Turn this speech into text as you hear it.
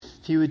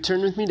you would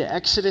turn with me to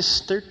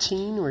Exodus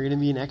 13. We're going to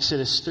be in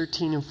Exodus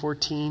 13 and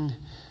 14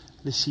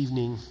 this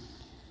evening.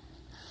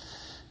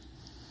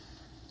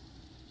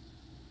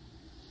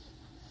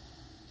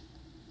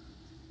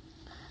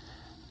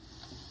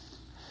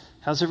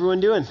 How's everyone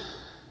doing?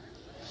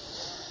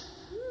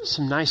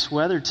 Some nice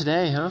weather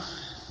today, huh?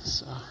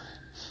 So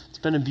it's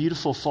been a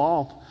beautiful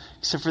fall,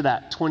 except for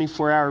that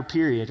 24-hour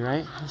period,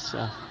 right?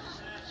 So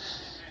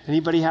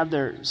anybody have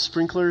their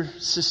sprinkler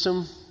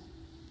system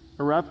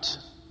erupt?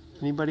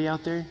 Anybody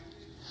out there?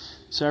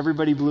 So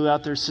everybody blew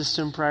out their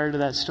system prior to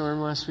that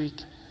storm last week?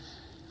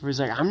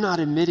 Everybody's like, I'm not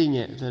admitting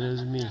it that it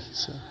was me.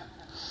 So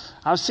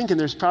I was thinking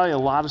there's probably a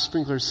lot of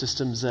sprinkler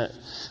systems that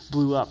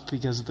blew up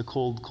because of the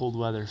cold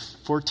weather.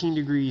 14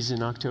 degrees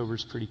in October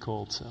is pretty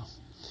cold. So,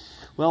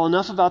 well,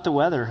 enough about the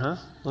weather, huh?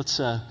 Let's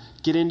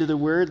get into the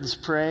Word. Let's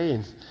pray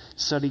and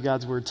study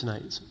God's Word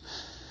tonight. So,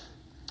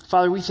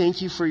 Father, we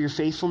thank you for your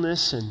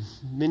faithfulness, and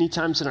many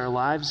times in our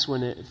lives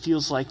when it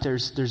feels like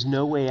there's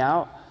no way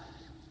out,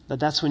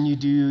 that's when you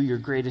do your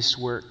greatest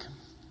work.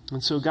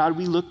 And so, God,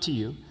 we look to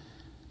you.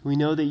 We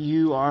know that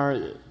you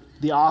are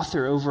the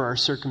author over our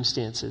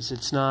circumstances.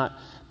 It's not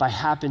by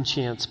happen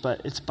chance, but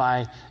it's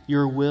by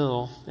your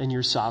will and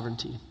your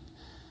sovereignty.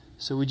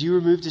 So would you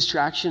remove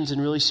distractions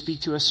and really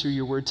speak to us through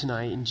your word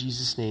tonight? In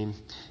Jesus' name,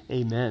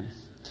 amen.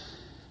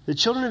 The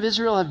children of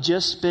Israel have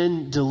just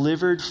been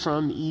delivered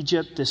from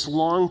Egypt, this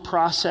long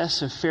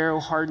process of Pharaoh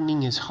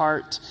hardening his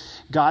heart,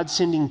 God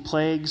sending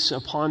plagues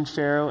upon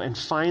Pharaoh, and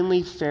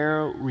finally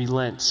Pharaoh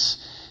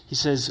relents. He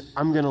says,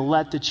 I'm going to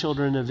let the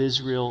children of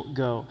Israel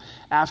go,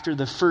 after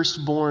the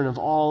firstborn of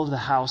all of the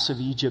house of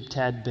Egypt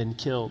had been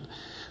killed.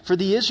 For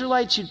the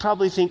Israelites, you'd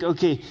probably think,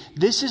 okay,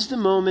 this is the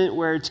moment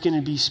where it's going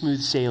to be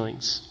smooth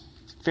sailings.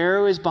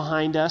 Pharaoh is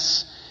behind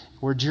us.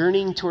 We're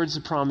journeying towards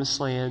the promised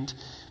land.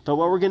 But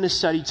what we're going to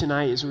study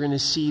tonight is we're going to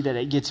see that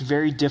it gets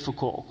very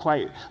difficult.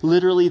 Quite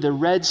literally, the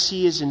Red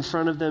Sea is in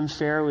front of them.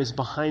 Pharaoh is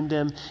behind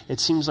them. It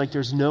seems like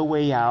there's no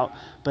way out.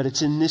 But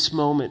it's in this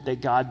moment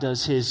that God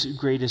does his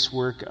greatest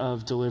work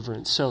of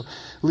deliverance. So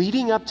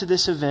leading up to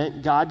this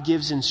event, God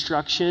gives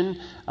instruction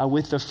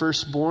with the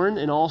firstborn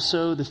and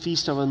also the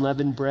Feast of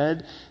Unleavened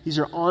Bread. These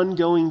are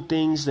ongoing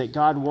things that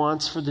God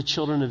wants for the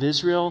children of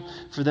Israel,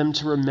 for them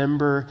to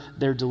remember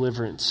their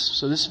deliverance.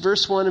 So this is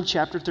verse 1 of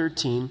chapter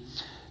 13.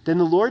 Then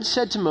the Lord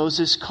said to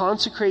Moses,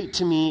 consecrate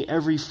to me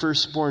every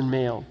firstborn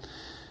male.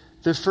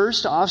 The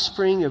first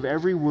offspring of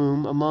every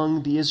womb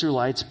among the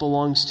Israelites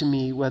belongs to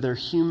me, whether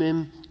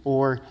human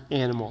or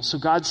animal. So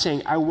God's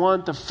saying, I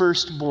want the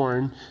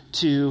firstborn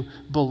to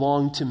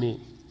belong to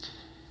me.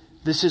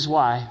 This is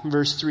why.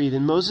 Verse 3,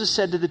 then Moses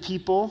said to the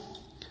people,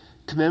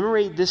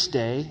 commemorate this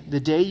day, the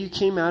day you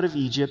came out of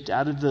Egypt,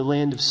 out of the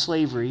land of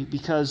slavery,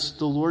 because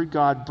the Lord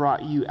God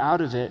brought you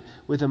out of it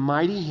with a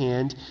mighty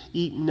hand.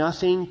 Eat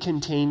nothing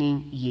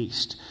containing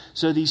yeast.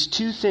 So these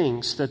two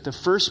things, that the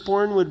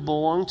firstborn would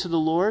belong to the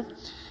Lord,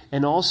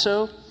 and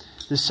also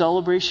the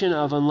celebration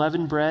of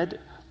unleavened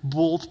bread,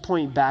 both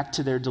point back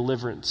to their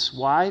deliverance.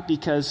 Why?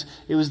 Because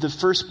it was the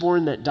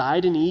firstborn that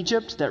died in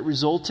Egypt that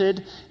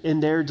resulted in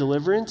their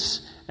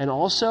deliverance. And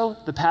also,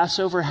 the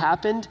Passover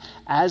happened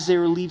as they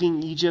were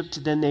leaving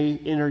Egypt, then they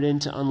entered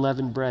into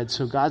unleavened bread.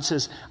 So God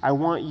says, I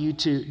want you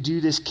to do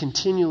this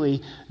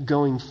continually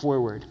going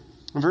forward.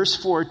 Verse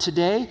 4,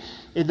 today,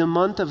 in the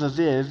month of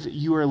Aviv,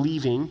 you are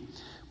leaving,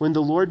 when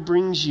the Lord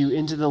brings you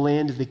into the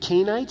land of the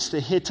Canaanites, the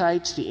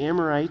Hittites, the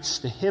Amorites,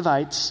 the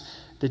Hivites,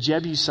 the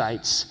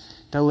Jebusites,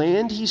 the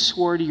land he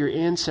swore to your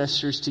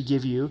ancestors to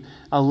give you,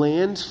 a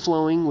land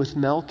flowing with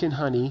milk and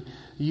honey.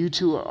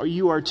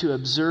 You are to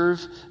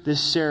observe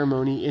this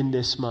ceremony in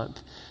this month.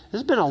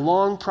 This has been a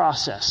long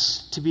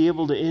process to be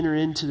able to enter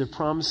into the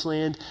promised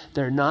land.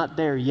 They're not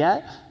there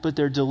yet, but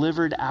they're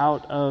delivered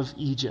out of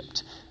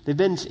Egypt. They've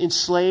been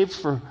enslaved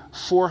for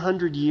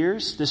 400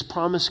 years. This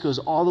promise goes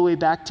all the way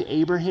back to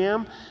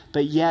Abraham,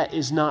 but yet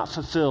is not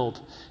fulfilled.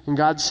 And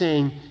God's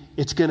saying,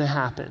 it's going to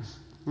happen.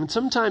 And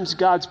sometimes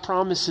God's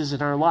promises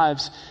in our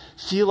lives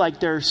feel like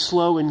they're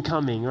slow in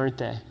coming, aren't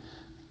they?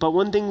 But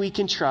one thing we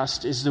can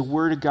trust is the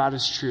Word of God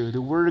is true.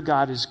 The Word of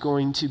God is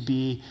going to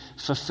be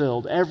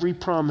fulfilled. Every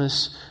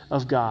promise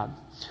of God.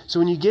 So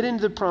when you get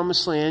into the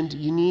promised land,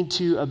 you need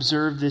to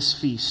observe this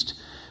feast.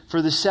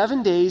 For the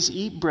 7 days,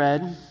 eat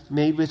bread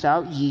made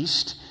without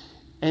yeast,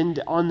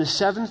 and on the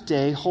seventh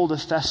day, hold a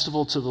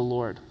festival to the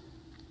Lord.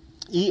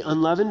 Eat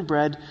unleavened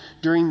bread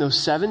during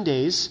those 7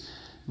 days.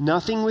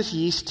 Nothing with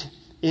yeast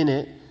in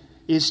it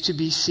is to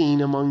be seen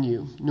among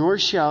you, nor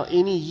shall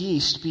any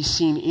yeast be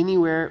seen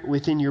anywhere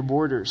within your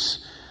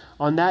borders.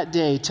 On that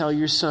day, tell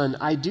your son,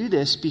 I do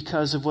this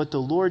because of what the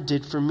Lord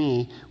did for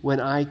me when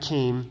I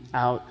came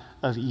out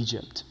of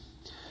Egypt.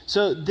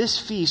 So this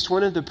feast,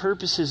 one of the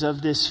purposes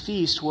of this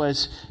feast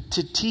was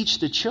to teach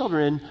the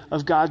children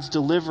of God's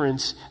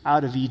deliverance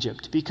out of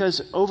Egypt.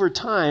 Because over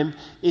time,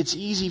 it's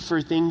easy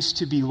for things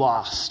to be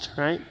lost,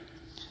 right?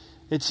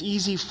 It's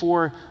easy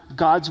for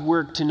God's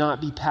work to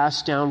not be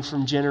passed down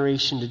from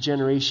generation to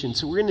generation.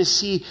 So we're going to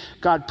see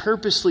God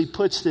purposely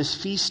puts this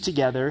feast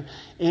together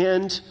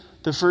and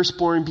the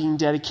firstborn being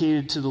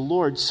dedicated to the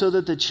Lord so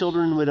that the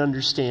children would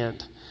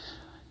understand.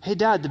 Hey,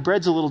 Dad, the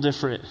bread's a little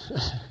different.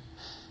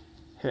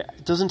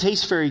 It doesn't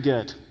taste very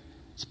good.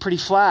 It's pretty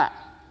flat.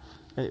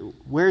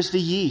 Where's the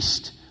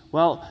yeast?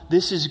 Well,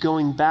 this is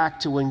going back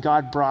to when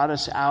God brought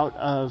us out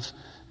of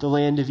the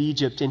land of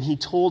Egypt, and he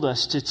told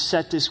us to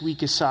set this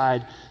week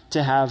aside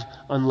to have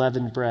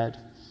unleavened bread.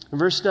 In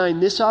verse 9,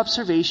 this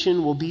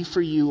observation will be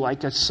for you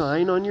like a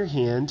sign on your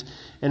hand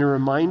and a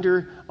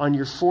reminder on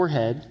your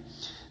forehead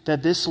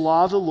that this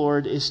law of the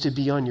Lord is to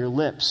be on your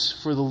lips,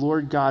 for the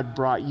Lord God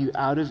brought you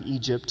out of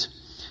Egypt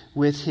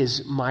with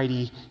his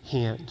mighty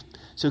hand.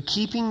 So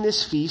keeping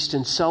this feast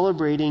and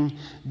celebrating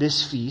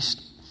this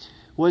feast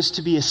was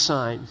to be a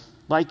sign,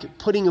 like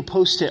putting a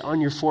Post-it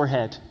on your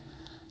forehead.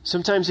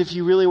 Sometimes if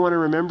you really want to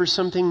remember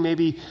something,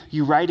 maybe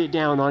you write it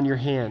down on your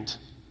hand.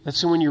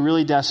 That's when you're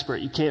really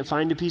desperate. You can't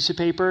find a piece of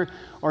paper,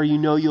 or you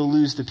know you'll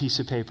lose the piece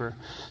of paper.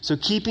 So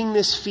keeping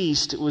this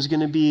feast was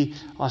going to be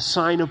a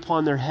sign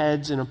upon their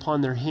heads and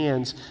upon their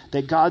hands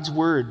that God's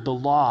word, the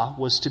law,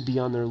 was to be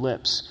on their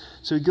lips.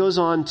 So he goes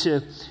on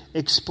to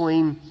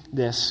explain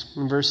this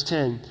in verse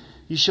 10.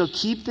 You shall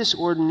keep this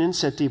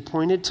ordinance at the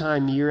appointed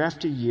time year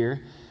after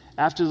year,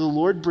 after the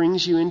Lord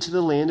brings you into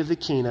the land of the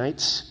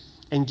Canaanites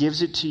and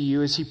gives it to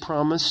you as he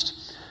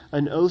promised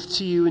an oath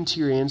to you and to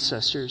your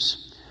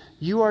ancestors.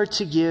 You are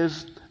to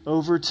give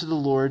over to the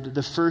Lord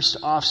the first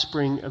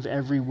offspring of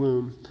every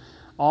womb.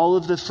 All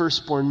of the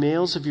firstborn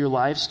males of your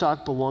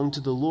livestock belong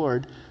to the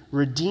Lord.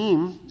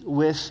 Redeem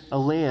with a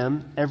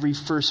lamb every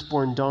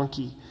firstborn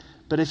donkey.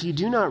 But if you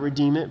do not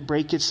redeem it,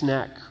 break its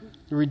neck.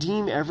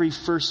 Redeem every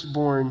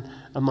firstborn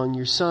among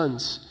your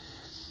sons.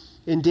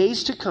 In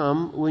days to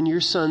come, when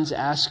your sons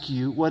ask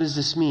you, what does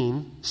this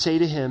mean? Say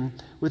to him,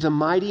 with a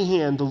mighty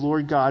hand the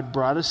Lord God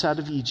brought us out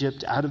of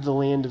Egypt, out of the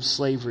land of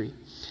slavery.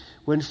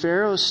 When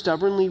Pharaoh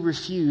stubbornly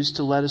refused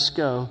to let us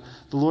go,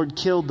 the Lord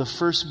killed the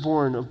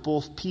firstborn of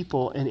both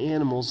people and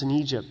animals in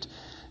Egypt.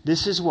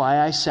 This is why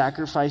I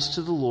sacrifice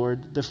to the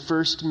Lord the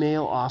first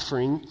male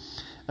offering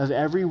of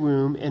every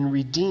womb and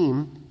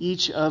redeem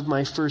each of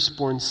my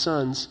firstborn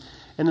sons.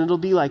 And it'll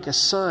be like a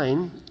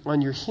sign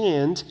on your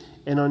hand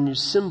and on your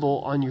symbol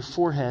on your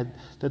forehead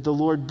that the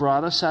Lord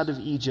brought us out of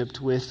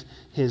Egypt with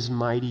his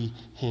mighty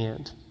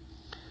hand.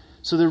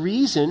 So the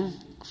reason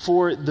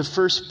for the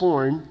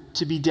firstborn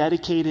to be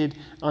dedicated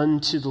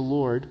unto the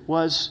Lord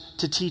was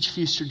to teach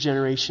future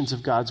generations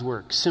of God's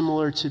work,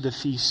 similar to the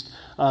feast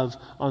of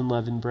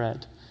unleavened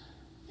bread.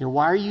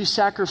 Why are you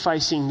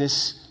sacrificing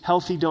this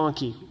healthy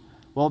donkey?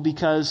 Well,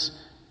 because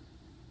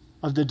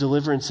of the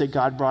deliverance that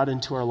God brought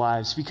into our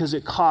lives, because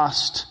it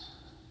cost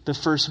the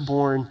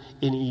firstborn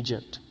in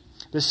Egypt.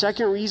 The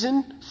second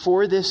reason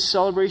for this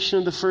celebration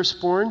of the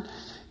firstborn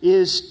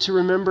is to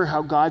remember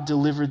how God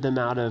delivered them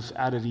out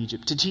of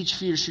Egypt, to teach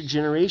future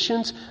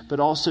generations, but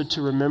also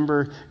to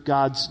remember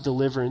God's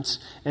deliverance,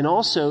 and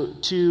also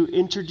to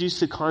introduce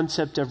the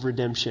concept of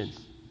redemption.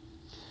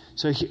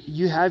 So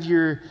you have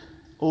your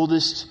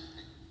oldest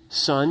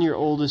son, your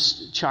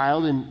oldest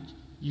child, and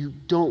you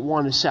don't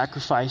want to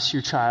sacrifice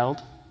your child.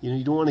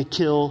 You don't want to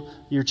kill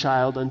your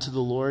child unto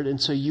the Lord,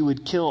 and so you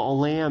would kill a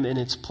lamb in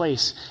its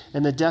place,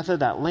 and the death of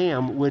that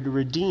lamb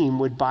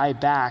would buy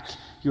back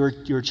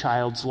your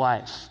child's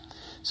life.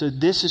 So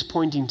this is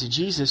pointing to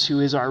Jesus, who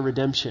is our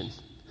redemption,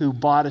 who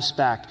bought us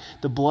back.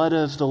 The blood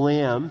of the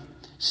lamb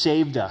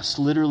saved us,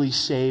 literally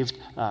saved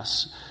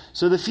us.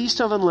 So the Feast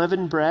of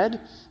Unleavened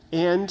Bread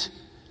and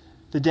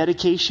the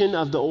dedication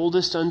of the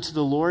oldest unto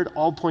the Lord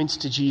all points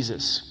to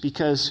Jesus,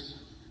 because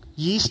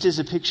yeast is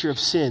a picture of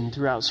sin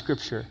throughout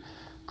Scripture.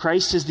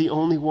 Christ is the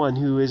only one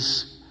who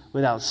is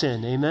without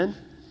sin. Amen?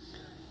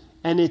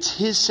 And it's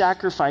his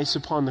sacrifice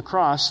upon the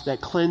cross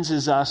that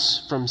cleanses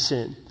us from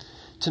sin.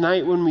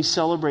 Tonight, when we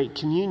celebrate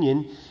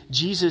communion,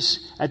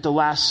 Jesus, at the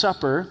Last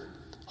Supper,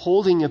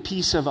 holding a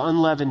piece of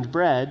unleavened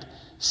bread,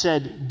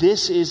 said,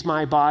 "This is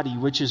my body,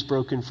 which is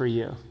broken for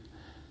you."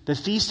 The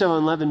Feast of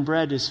Unleavened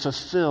Bread is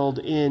fulfilled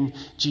in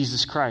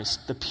Jesus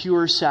Christ, the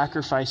pure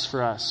sacrifice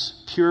for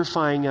us,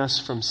 purifying us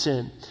from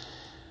sin.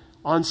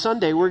 On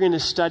Sunday, we're going to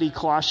study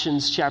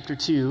Colossians chapter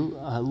 2,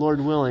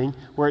 Lord willing,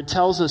 where it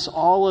tells us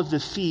all of the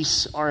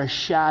feasts are a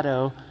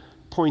shadow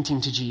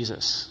pointing to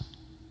Jesus.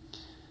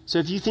 So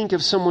if you think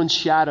of someone's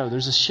shadow,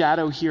 there's a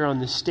shadow here on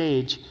the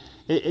stage,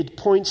 it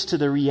points to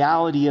the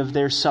reality of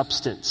their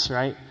substance,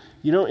 right?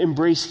 You don't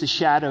embrace the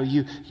shadow,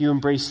 you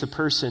embrace the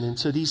person. And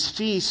so these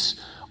feasts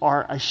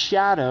are a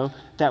shadow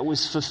that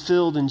was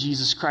fulfilled in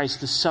Jesus Christ,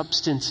 the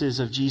substances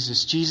of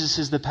Jesus. Jesus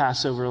is the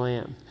Passover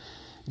lamb.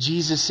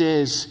 Jesus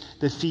is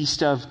the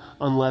Feast of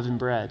Unleavened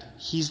Bread.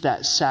 He's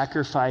that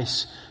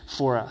sacrifice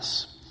for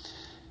us.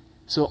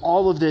 So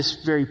all of this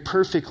very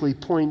perfectly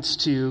points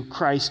to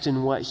Christ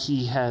and what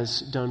he has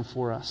done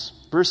for us.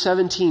 Verse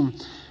 17,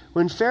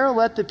 when Pharaoh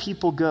let the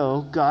people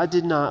go, God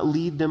did not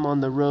lead them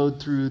on the road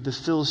through the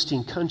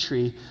Philistine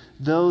country,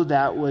 though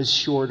that was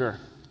shorter.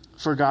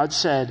 For God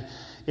said,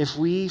 if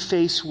we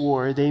face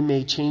war, they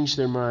may change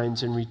their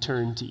minds and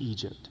return to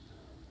Egypt.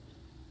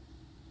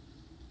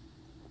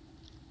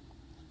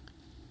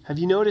 Have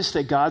you noticed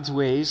that God's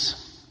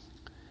ways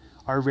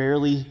are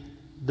rarely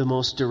the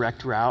most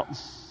direct route.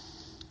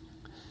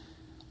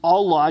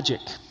 All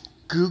logic,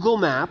 Google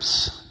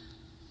Maps,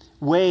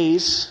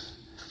 Waze,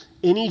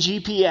 any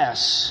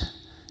GPS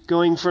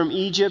going from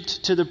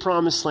Egypt to the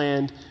Promised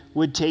Land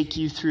would take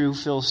you through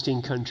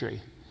Philistine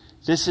country.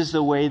 This is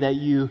the way that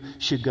you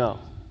should go.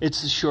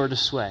 It's the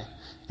shortest way.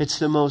 It's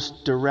the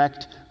most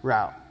direct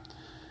route.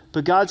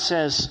 But God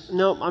says,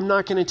 no, I'm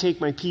not going to take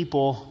my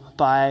people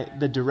by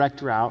the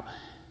direct route.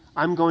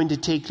 I'm going to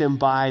take them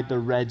by the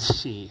Red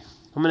Sea.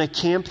 I'm going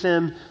to camp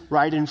them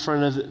right in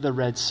front of the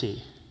Red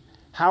Sea.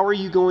 How are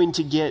you going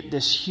to get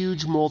this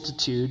huge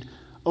multitude,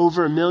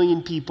 over 1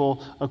 million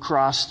people,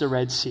 across the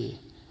Red Sea?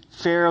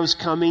 Pharaoh's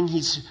coming.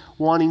 He's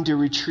wanting to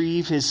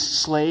retrieve his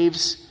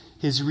slaves,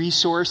 his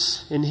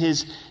resource in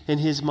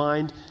his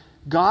mind.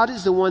 God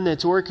is the one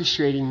that's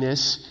orchestrating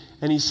this,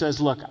 and he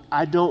says, look,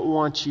 I don't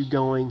want you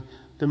going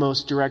the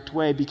most direct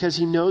way, because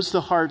he knows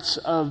the hearts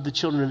of the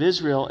children of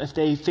Israel. If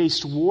they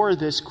faced war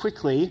this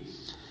quickly,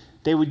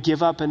 they would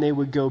give up and they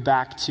would go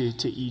back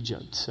to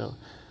Egypt. So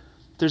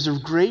there's a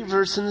great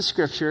verse in the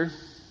scripture,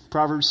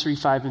 Proverbs 3,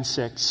 5, and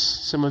 6.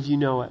 Some of you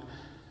know it.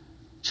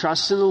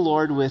 Trust in the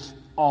Lord with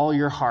all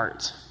your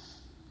heart,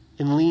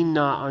 and lean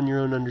not on your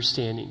own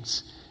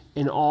understandings.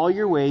 In all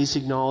your ways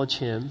acknowledge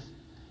him,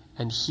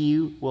 and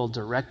he will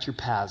direct your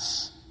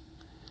paths.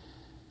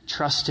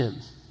 Trust him.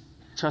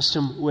 Trust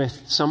him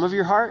with some of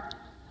your heart.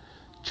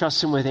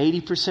 Trust him with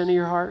 80% of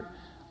your heart,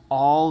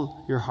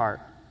 all your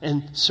heart.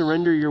 And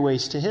surrender your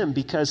ways to him,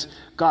 because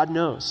God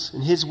knows,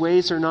 and his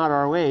ways are not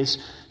our ways.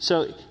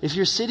 So if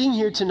you're sitting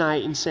here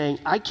tonight and saying,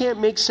 I can't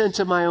make sense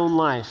of my own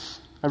life.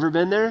 Ever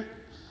been there?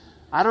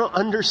 I don't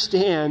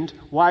understand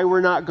why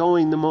we're not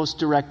going the most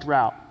direct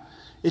route.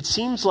 It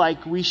seems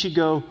like we should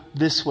go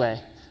this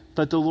way,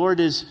 but the Lord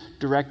is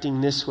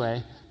directing this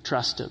way.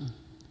 Trust him.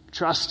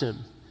 Trust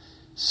him.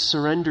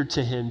 Surrender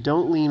to him.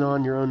 Don't lean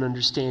on your own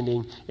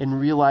understanding, and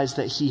realize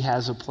that he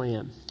has a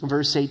plan.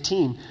 Verse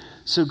 18.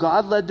 So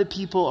God led the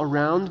people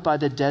around by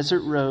the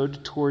desert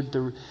road toward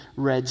the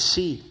Red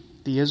Sea.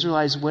 The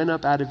Israelites went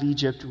up out of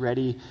Egypt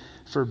ready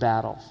for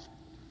battle,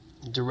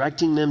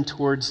 directing them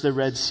towards the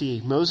Red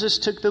Sea. Moses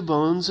took the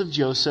bones of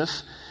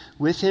Joseph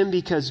with him,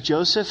 because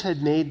Joseph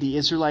had made the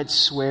Israelites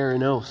swear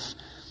an oath.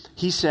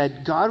 He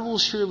said, God will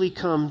surely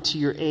come to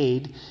your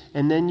aid,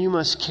 and then you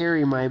must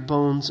carry my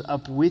bones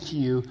up with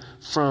you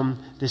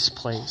from this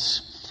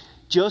place.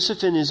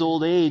 Joseph in his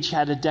old age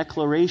had a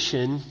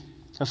declaration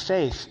of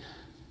faith.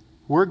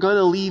 We're going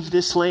to leave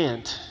this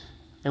land.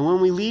 And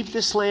when we leave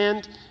this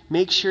land,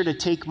 make sure to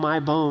take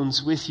my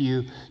bones with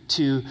you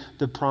to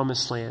the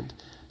Promised Land.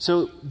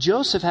 So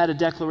Joseph had a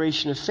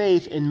declaration of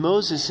faith, and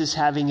Moses is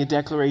having a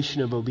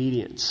declaration of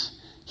obedience.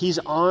 He's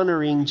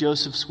honoring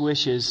Joseph's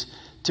wishes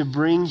to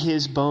bring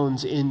his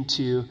bones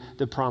into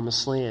the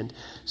Promised Land.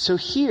 So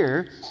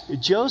here,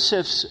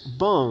 Joseph's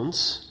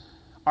bones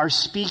are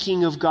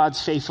speaking of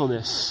God's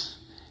faithfulness.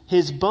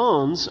 His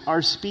bones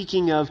are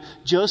speaking of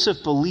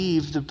Joseph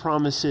believed the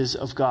promises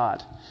of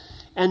God.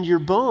 And your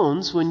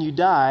bones, when you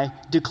die,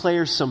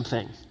 declare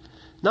something.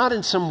 Not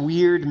in some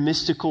weird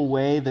mystical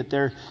way that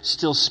they're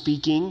still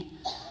speaking,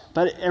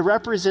 but it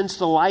represents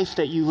the life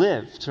that you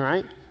lived,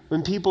 right?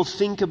 When people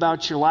think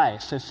about your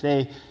life, if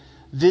they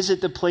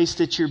visit the place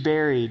that you're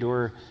buried,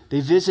 or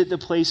they visit the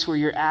place where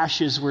your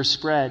ashes were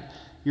spread,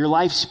 your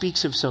life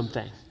speaks of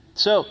something.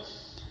 So,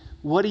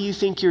 what do you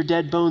think your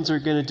dead bones are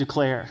going to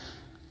declare?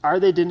 Are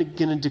they going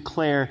to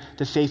declare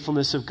the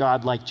faithfulness of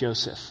God like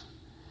Joseph?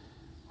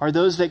 Are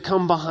those that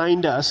come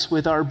behind us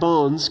with our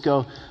bones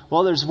go,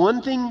 well, there's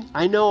one thing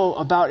I know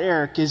about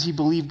Eric is he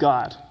believed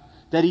God,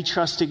 that he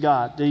trusted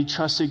God, that he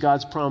trusted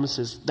God's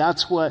promises.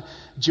 That's what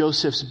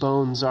Joseph's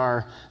bones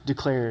are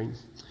declaring.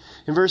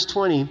 In verse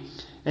 20,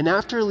 and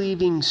after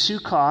leaving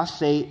Succoth,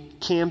 they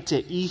camped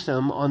at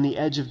Etham on the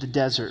edge of the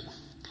desert.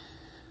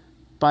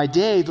 By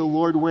day, the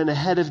Lord went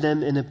ahead of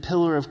them in a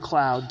pillar of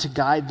cloud to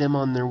guide them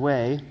on their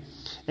way,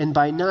 and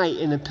by night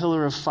in a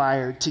pillar of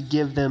fire to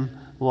give them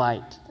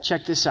light.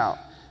 Check this out.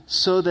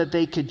 So that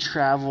they could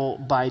travel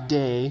by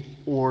day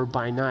or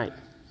by night.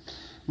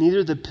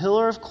 Neither the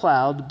pillar of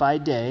cloud by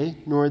day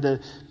nor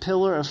the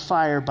pillar of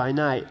fire by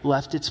night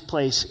left its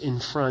place in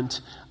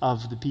front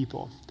of the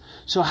people.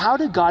 So how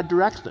did God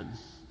direct them?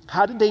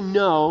 How did they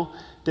know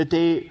that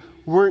they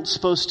weren't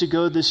supposed to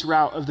go this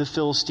route of the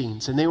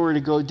Philistines and they were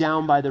to go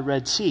down by the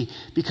Red Sea?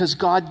 Because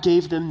God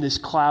gave them this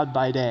cloud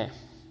by day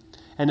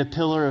and a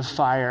pillar of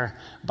fire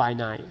by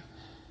night.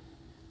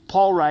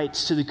 Paul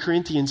writes to the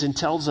Corinthians and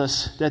tells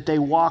us that they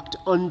walked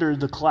under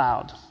the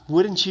cloud.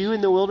 Wouldn't you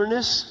in the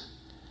wilderness?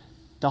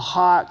 The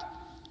hot,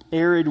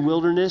 arid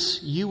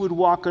wilderness, you would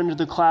walk under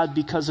the cloud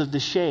because of the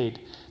shade.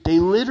 They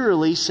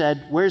literally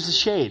said, where's the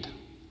shade?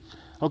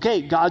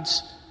 Okay,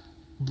 God's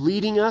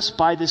leading us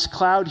by this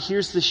cloud.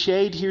 Here's the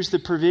shade, here's the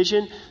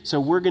provision. So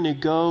we're going to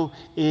go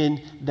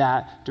in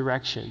that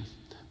direction.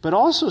 But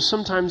also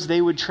sometimes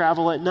they would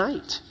travel at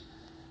night.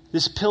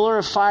 This pillar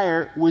of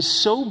fire was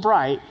so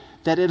bright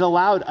that it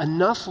allowed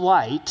enough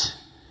light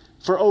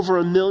for over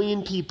 1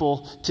 million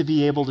people to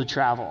be able to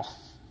travel.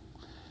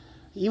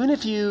 Even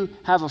if you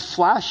have a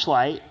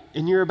flashlight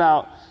and you're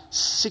about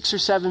 6 or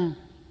 7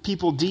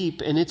 people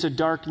deep and it's a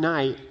dark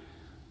night,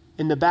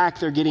 in the back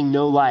they're getting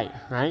no light,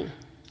 right?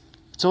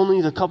 It's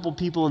only the couple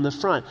people in the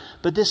front.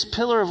 But this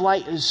pillar of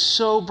light is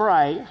so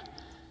bright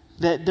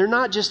that they're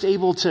not just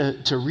able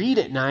to read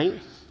at night.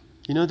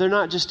 They're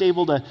not just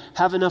able to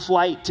have enough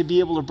light to be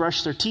able to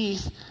brush their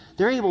teeth.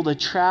 They're able to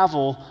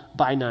travel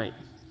by night.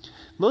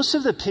 Most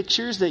of the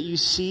pictures that you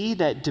see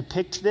that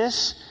depict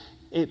this,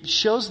 it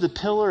shows the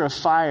pillar of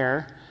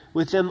fire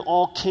with them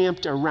all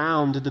camped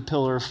around the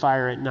pillar of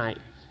fire at night.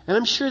 And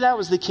I'm sure that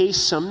was the case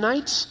some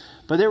nights,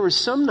 but there were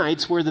some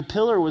nights where the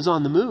pillar was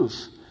on the move.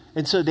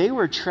 And so they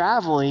were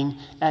traveling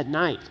at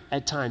night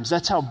at times.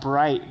 That's how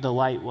bright the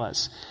light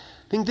was.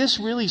 I think this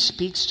really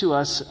speaks to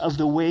us of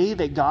the way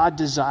that God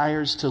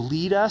desires to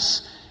lead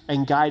us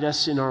and guide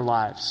us in our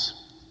lives.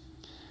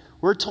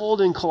 We're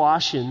told in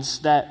Colossians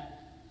that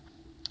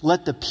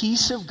let the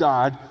peace of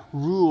God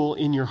rule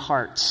in your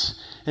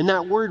hearts. And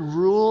that word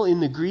rule in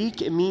the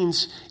Greek, it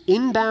means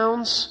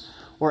inbounds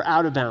or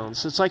out of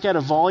bounds. It's like at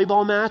a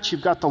volleyball match,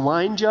 you've got the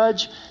line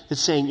judge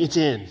that's saying it's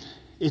in,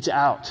 it's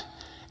out.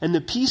 And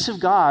the peace of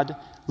God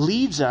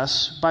leads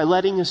us by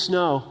letting us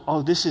know,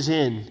 oh, this is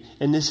in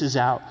and this is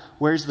out.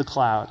 Where's the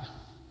cloud?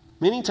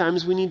 Many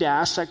times we need to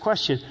ask that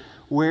question,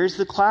 where's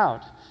the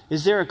cloud?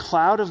 Is there a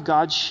cloud of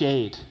God's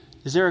shade?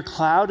 Is there a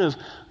cloud of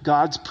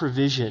God's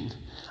provision?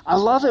 I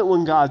love it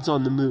when God's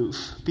on the move,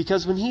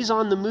 because when he's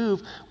on the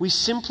move, we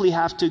simply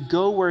have to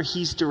go where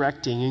he's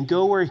directing and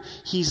go where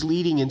he's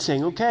leading and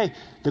saying, okay,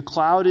 the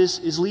cloud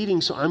is leading,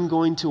 so I'm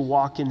going to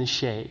walk in the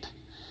shade.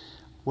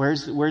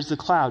 Where's the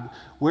cloud?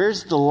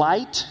 Where's the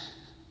light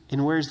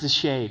and where's the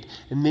shade?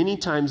 And many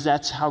times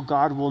that's how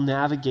God will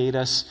navigate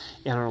us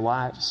in our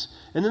lives.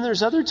 And then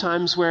there's other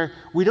times where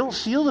we don't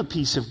feel the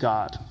peace of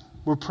God.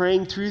 We're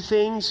praying through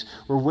things,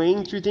 we're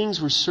weighing through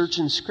things, we're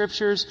searching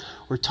scriptures,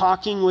 we're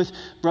talking with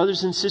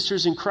brothers and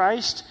sisters in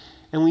Christ,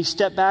 and we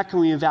step back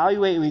and we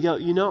evaluate and we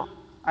go,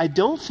 I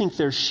don't think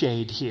there's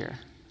shade here.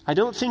 I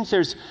don't think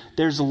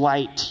there's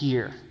light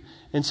here.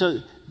 And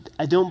so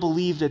I don't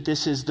believe that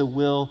this is the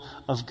will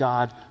of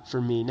God for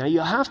me. Now,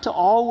 you'll have to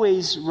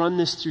always run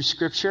this through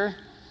Scripture.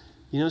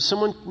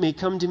 Someone may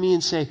come to me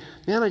and say,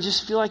 man, I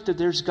just feel like that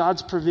there's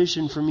God's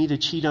provision for me to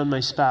cheat on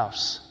my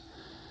spouse.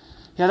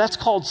 Yeah, that's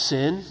called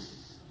sin.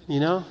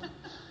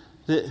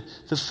 The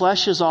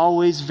flesh is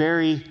always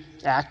very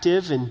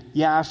active, and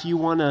if you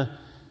want to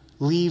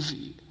leave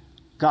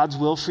God's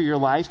will for your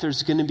life,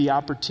 there's going to be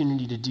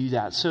opportunity to do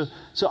that. So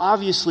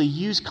obviously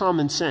use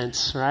common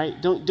sense,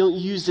 right? Don't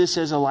use this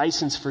as a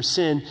license for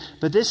sin,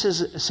 but this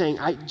is saying,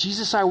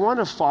 Jesus, I want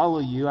to follow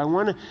you. I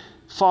want to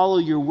follow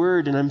your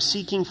word, and I'm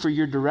seeking for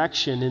your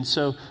direction. And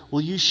so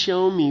will you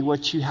show me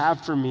what you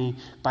have for me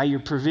by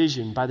your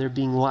provision, by there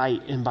being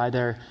light and by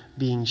there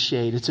being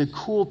shade? It's a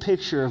cool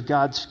picture of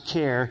God's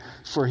care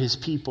for his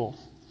people.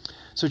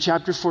 So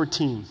chapter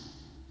 14.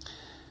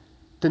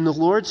 Then the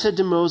Lord said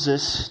to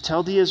Moses,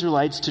 tell the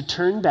Israelites to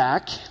turn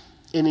back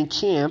and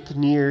encamp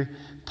near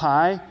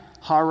Pi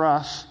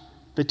Haroth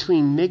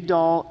between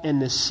Migdal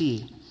and the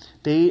sea.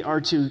 They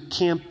are to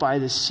camp by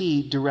the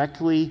sea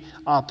directly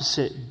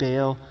opposite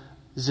Baal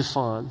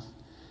Zephon.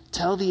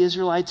 Tell the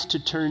Israelites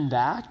to turn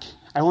back.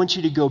 I want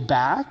you to go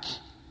back.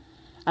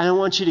 And I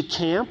want you to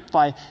camp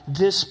by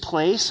this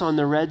place on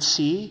the Red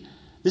Sea.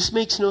 This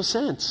makes no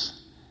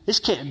sense. This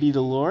can't be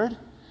the Lord.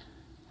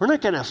 We're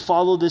not going to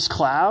follow this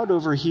cloud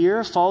over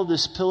here, follow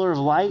this pillar of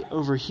light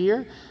over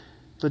here.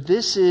 But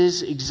this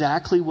is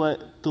exactly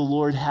what the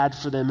Lord had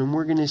for them. And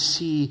we're going to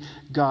see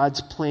God's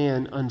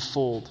plan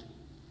unfold.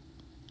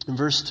 In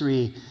verse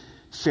 3,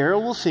 Pharaoh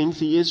will think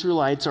the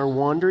Israelites are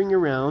wandering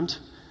around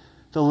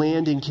the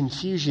land in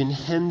confusion,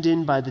 hemmed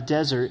in by the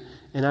desert,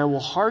 and I will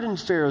harden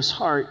Pharaoh's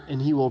heart,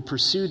 and he will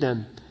pursue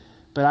them.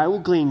 But I will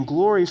gain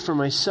glory for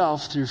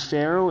myself through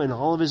Pharaoh and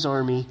all of his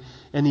army,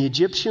 and the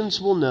Egyptians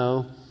will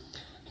know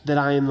that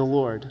I am the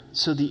Lord.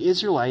 So the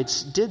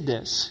Israelites did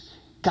this.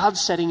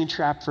 God's setting a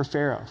trap for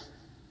Pharaoh.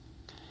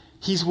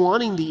 He's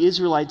wanting the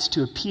Israelites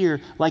to appear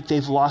like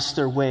they've lost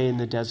their way in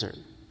the desert.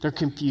 They're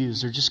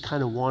confused. They're just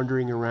kind of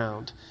wandering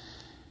around.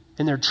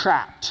 And they're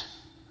trapped.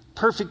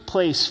 Perfect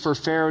place for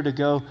Pharaoh to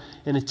go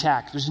and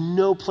attack. There's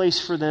no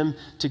place for them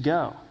to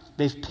go.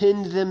 They've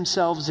pinned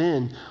themselves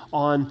in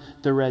on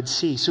the Red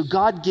Sea. So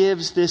God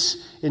gives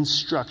this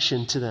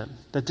instruction to them,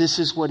 that this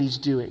is what he's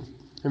doing.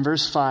 In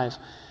verse 5,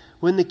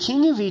 when the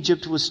king of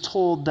Egypt was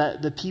told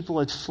that the people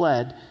had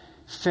fled,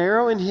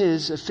 Pharaoh and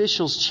his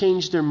officials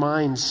changed their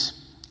minds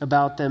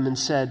about them and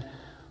said,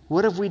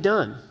 what have we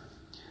done?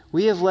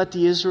 We have let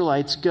the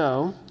Israelites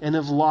go and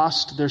have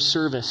lost their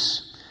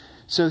service.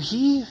 So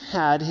he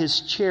had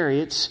his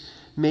chariots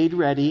made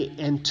ready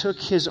and took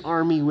his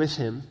army with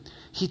him.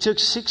 He took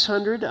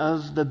 600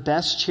 of the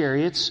best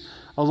chariots,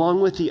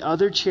 along with the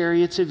other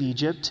chariots of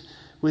Egypt,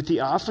 with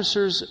the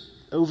officers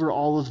over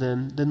all of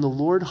them. Then the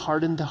Lord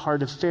hardened the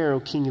heart of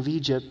Pharaoh, king of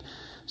Egypt,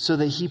 so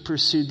that he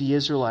pursued the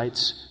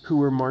Israelites who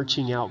were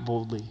marching out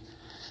boldly.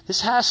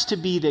 This has to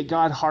be that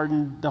God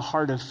hardened the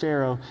heart of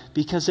Pharaoh,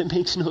 because it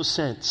makes no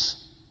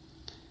sense.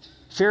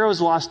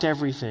 Pharaoh's lost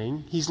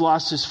everything. He's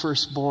lost his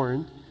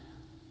firstborn.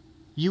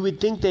 You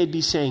would think they'd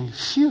be saying,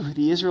 phew,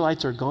 the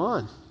Israelites are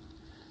gone.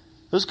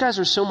 Those guys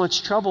are so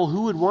much trouble.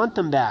 Who would want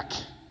them back?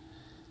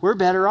 We're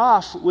better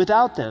off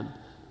without them.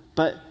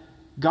 But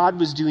God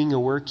was doing a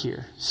work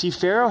here. See,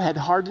 Pharaoh had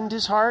hardened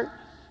his heart.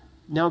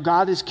 Now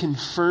God is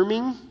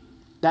confirming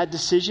that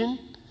decision,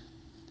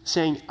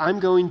 saying, I'm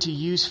going to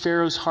use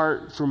Pharaoh's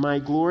heart for my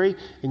glory.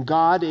 And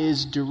God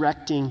is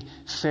directing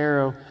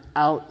Pharaoh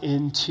out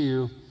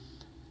into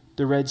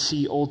the Red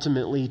Sea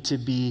ultimately to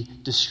be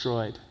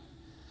destroyed.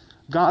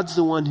 God's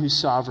the one who's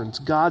sovereign.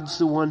 God's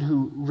the one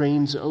who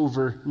reigns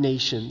over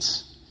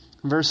nations.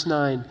 Verse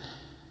 9,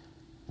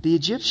 the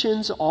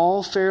Egyptians,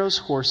 all Pharaoh's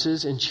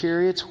horses and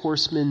chariots,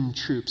 horsemen, and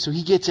troops. So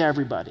he gets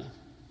everybody.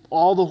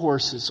 All the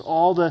horses,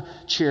 all the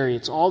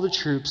chariots, all the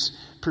troops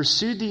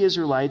pursued the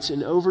Israelites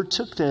and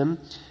overtook them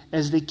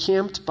as they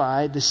camped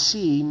by the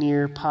sea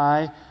near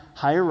Pi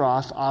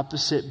Hahiroth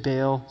opposite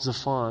Baal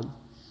Zephon.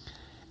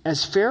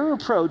 As Pharaoh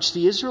approached,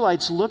 the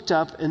Israelites looked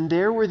up, and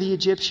there were the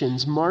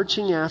Egyptians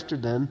marching after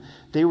them.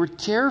 They were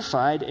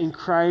terrified and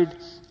cried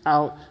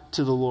out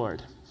to the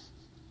Lord.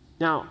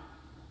 Now,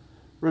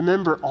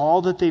 remember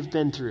all that they've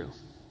been through.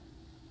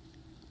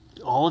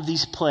 All of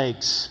these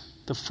plagues,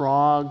 the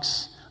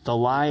frogs, the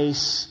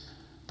lice,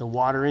 the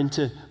water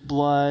into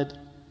blood,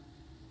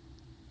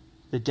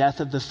 the death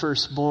of the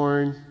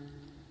firstborn,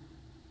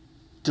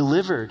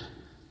 delivered.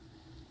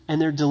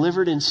 And they're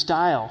delivered in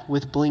style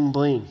with bling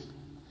bling.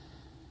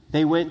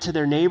 They went to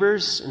their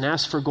neighbors and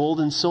asked for gold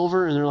and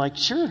silver, and they're like,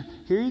 sure,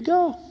 here you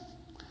go.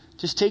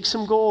 Just take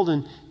some gold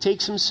and take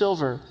some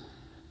silver.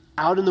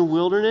 Out in the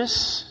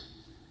wilderness,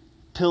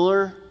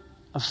 pillar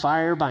of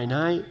fire by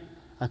night,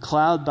 a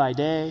cloud by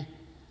day.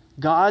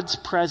 God's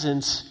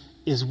presence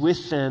is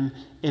with them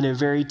in a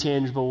very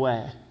tangible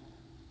way.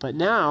 But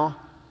now,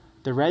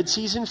 the Red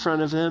Sea's in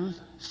front of them,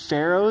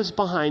 Pharaoh's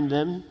behind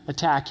them,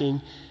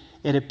 attacking.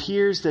 It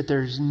appears that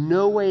there's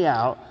no way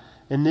out.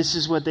 And this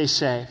is what they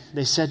say.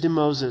 They said to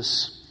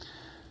Moses,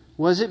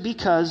 was it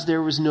because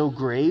there was no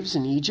graves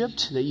in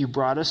Egypt that you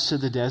brought us to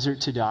the desert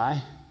to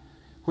die?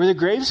 Were the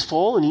graves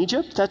full in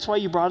Egypt? That's why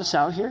you brought us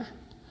out here?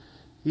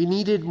 You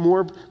needed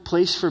more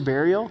place for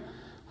burial?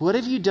 What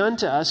have you done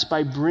to us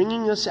by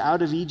bringing us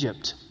out of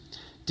Egypt?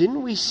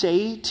 Didn't we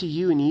say to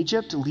you in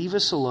Egypt, leave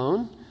us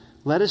alone?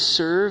 Let us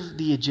serve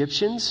the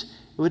Egyptians?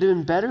 It would have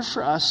been better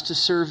for us to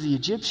serve the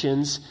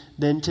Egyptians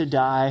than to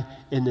die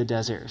in the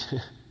desert.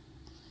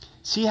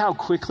 See how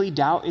quickly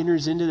doubt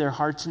enters into their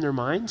hearts and their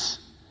minds?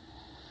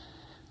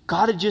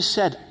 God had just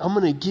said, I'm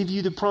going to give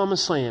you the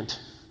promised land.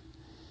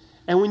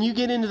 And when you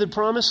get into the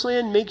promised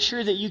land, make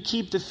sure that you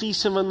keep the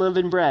feast of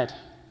unleavened bread.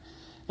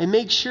 And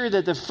make sure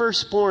that the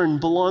firstborn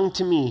belong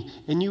to me,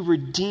 and you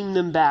redeem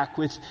them back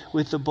with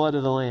the blood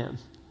of the Lamb.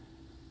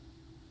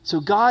 So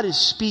God is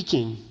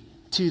speaking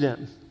to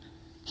them.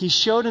 He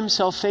showed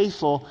himself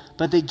faithful,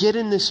 but they get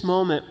in this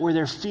moment where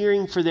they're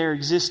fearing for their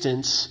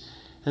existence,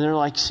 and they're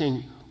like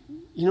saying,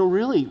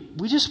 really,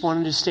 we just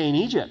wanted to stay in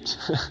Egypt.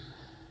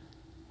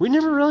 We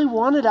never really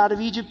wanted out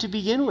of Egypt to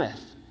begin with.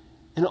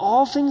 And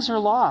all things are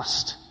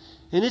lost.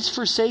 And it's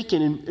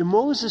forsaken. And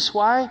Moses,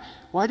 why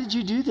did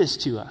you do this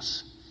to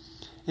us?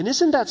 And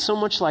isn't that so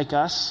much like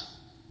us?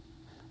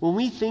 When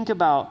we think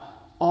about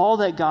all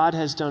that God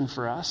has done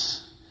for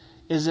us,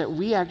 is that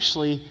we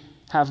actually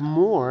have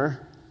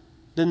more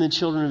than the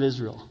children of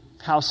Israel.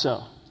 How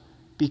so?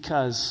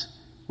 Because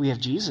we have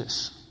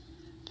Jesus.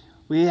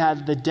 We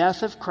have the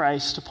death of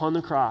Christ upon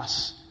the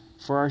cross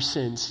for our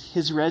sins,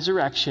 his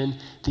resurrection,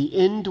 the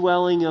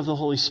indwelling of the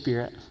Holy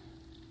Spirit.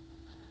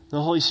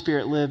 The Holy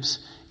Spirit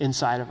lives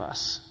inside of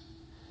us.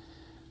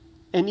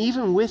 And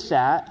even with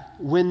that,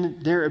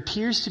 when there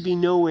appears to be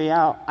no way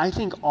out, I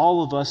think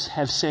all of us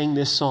have sang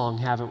this song,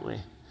 haven't we?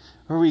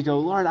 Where we go,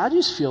 Lord, I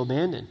just feel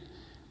abandoned.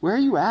 Where are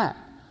you at?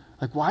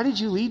 Like, why did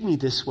you lead me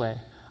this way?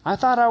 I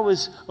thought I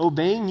was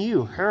obeying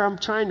you. Here I'm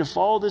trying to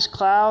follow this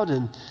cloud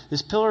and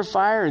this pillar of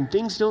fire, and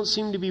things don't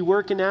seem to be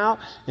working out,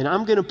 and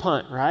I'm going to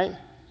punt, right?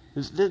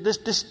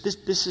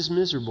 This is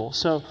miserable.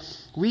 So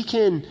we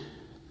can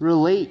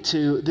relate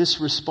to this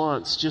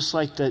response just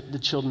like the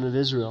children of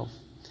Israel.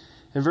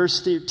 In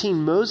verse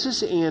 13,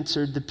 Moses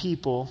answered the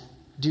people,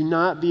 do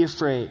not be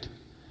afraid.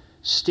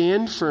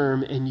 Stand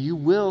firm, and you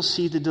will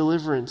see the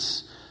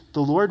deliverance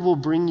the Lord will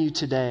bring you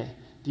today.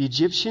 The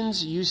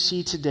Egyptians you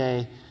see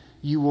today,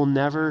 you will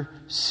never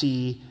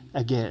see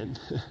again.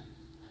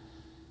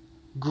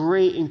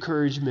 Great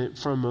encouragement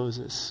from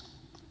Moses.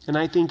 And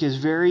I think is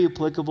very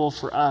applicable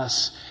for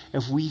us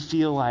if we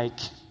feel like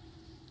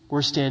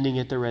we're standing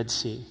at the Red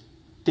Sea.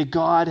 That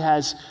God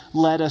has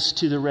led us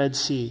to the Red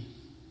Sea.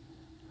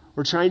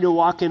 We're trying to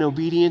walk in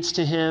obedience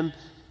to him.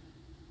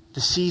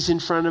 The sea's in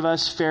front of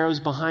us. Pharaoh's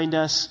behind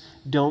us.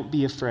 Don't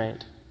be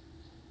afraid.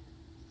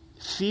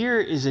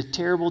 Fear is a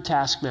terrible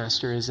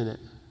taskmaster, isn't it?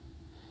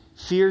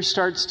 Fear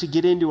starts to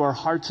get into our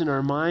hearts and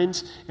our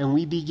minds, and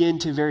we begin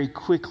to very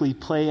quickly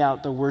play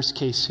out the worst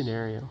case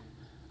scenario.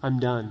 I'm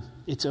done.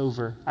 It's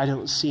over. I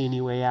don't see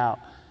any way out.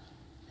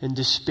 and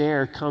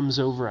despair comes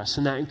over us,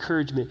 and that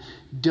encouragement.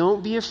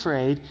 Don't be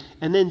afraid,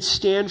 and then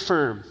stand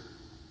firm.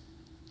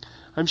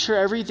 I'm sure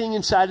everything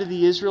inside of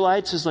the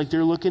Israelites is like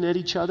they're looking at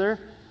each other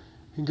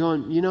and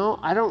going,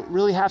 I don't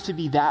really have to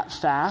be that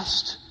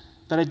fast,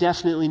 but I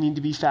definitely need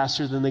to be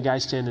faster than the guy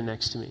standing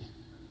next to me.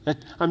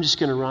 I'm just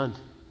going to run.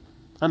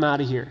 I'm out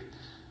of here.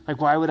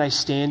 Like, why would I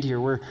stand here?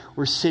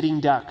 We're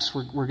sitting ducks.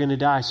 We're going to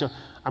die, so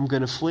I'm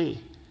going to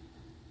flee.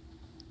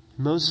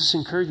 Moses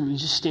encouraged me, you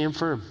just stand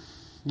firm.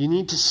 You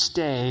need to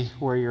stay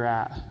where you're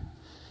at.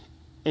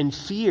 And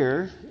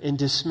fear and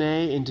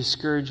dismay and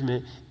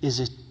discouragement is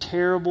a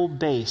terrible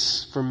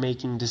base for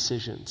making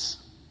decisions.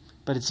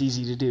 But it's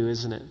easy to do,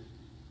 isn't it?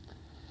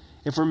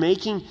 If we're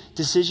making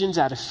decisions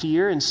out of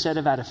fear instead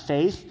of out of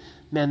faith,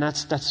 man,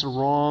 that's the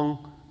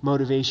wrong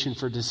motivation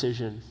for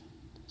decision.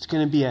 It's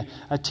going to be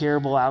a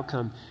terrible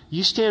outcome.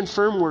 You stand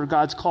firm where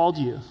God's called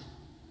you.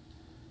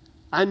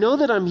 I know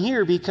that I'm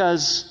here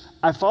because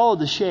I followed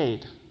the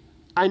shade.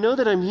 I know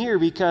that I'm here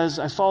because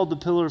I followed the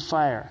pillar of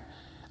fire.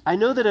 I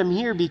know that I'm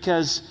here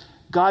because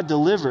God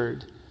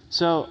delivered.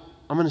 So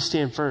I'm going to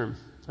stand firm.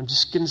 I'm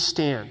just going to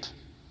stand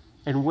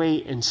and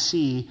wait and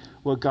see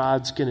what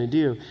God's going to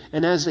do.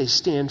 And as they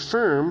stand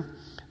firm,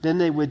 then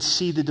they would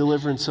see the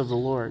deliverance of the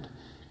Lord.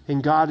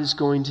 And God is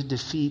going to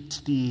defeat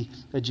the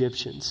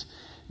Egyptians.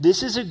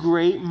 This is a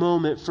great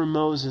moment for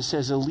Moses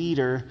as a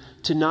leader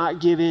to not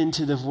give in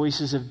to the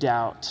voices of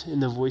doubt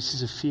and the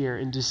voices of fear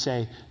and to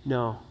say,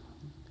 no,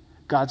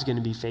 God's going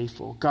to be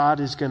faithful. God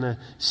is going to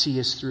see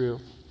us through.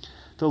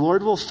 The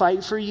Lord will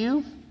fight for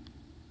you.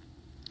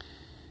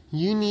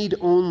 You need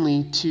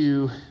only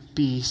to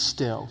be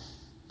still.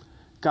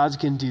 God's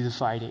going to do the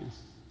fighting.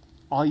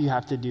 All you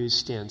have to do is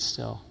stand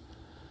still.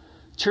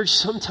 Church,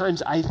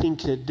 sometimes I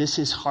think that this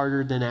is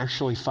harder than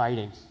actually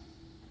fighting.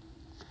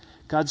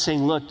 God's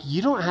saying, look,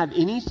 you don't have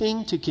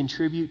anything to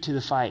contribute to the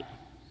fight.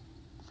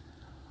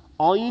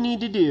 All you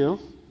need to do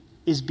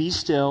is be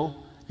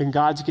still, and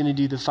God's going to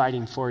do the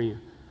fighting for you.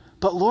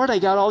 But Lord, I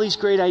got all these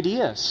great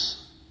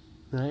ideas,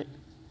 right?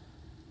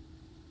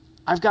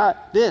 I've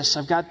got this,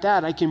 I've got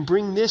that. I can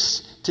bring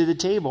this to the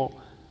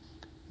table.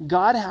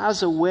 God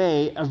has a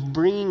way of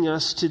bringing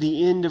us to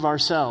the end of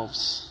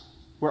ourselves,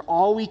 where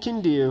all we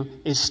can do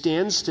is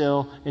stand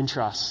still and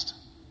trust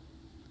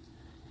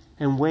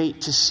and wait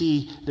to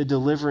see the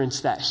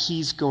deliverance that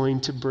he's going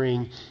to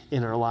bring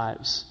in our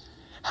lives.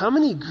 How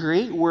many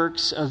great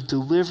works of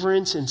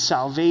deliverance and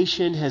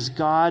salvation has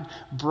God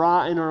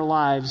brought in our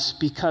lives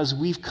because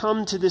we've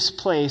come to this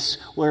place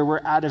where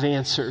we're out of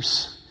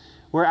answers.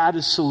 We're out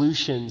of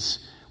solutions.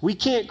 We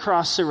can't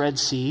cross the Red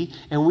Sea,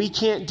 and we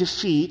can't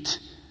defeat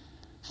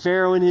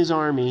Pharaoh and his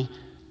army,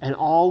 and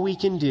all we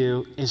can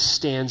do is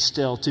stand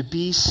still, to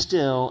be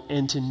still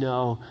and to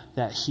know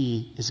that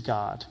he is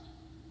God.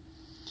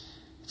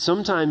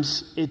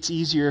 Sometimes it's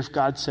easier if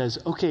God says,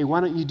 okay,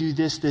 why don't you do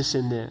this, this,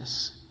 and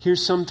this?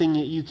 Here's something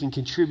that you can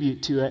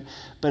contribute to it,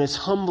 but it's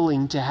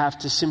humbling to have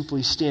to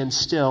simply stand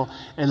still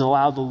and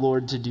allow the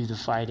Lord to do the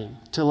fighting,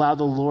 to allow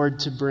the Lord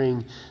to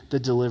bring the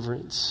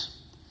deliverance.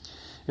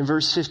 In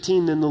verse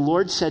 15, then the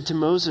Lord said to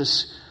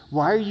Moses,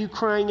 why are you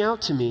crying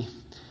out to me?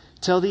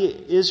 Tell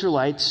the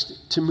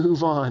Israelites to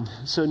move on.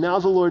 So now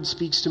the Lord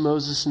speaks to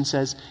Moses and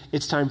says,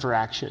 it's time for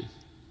action.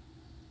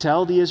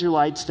 Tell the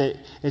Israelites that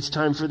it's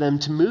time for them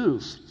to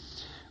move.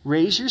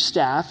 Raise your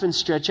staff and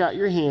stretch out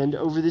your hand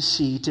over the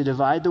sea to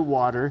divide the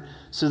water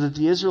so that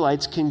the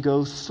Israelites can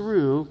go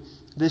through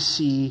the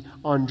sea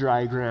on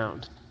dry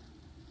ground.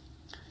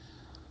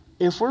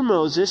 If we're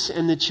Moses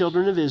and the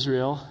children of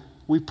Israel,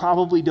 we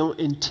probably don't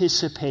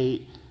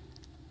anticipate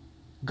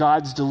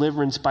God's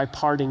deliverance by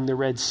parting the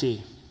Red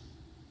Sea.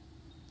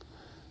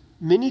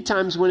 Many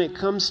times when it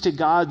comes to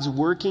God's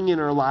working in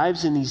our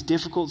lives in these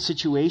difficult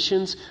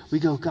situations, we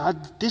go,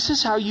 God, this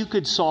is how you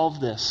could solve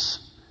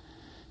this.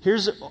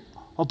 Here's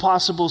a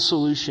possible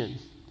solution.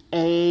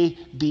 A,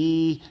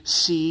 B,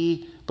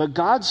 C. But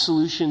God's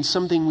solution is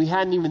something we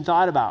hadn't even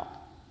thought about,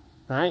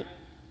 right?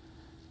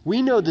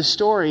 We know the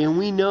story, and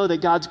we know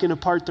that God's going to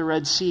part the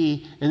Red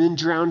Sea and then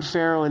drown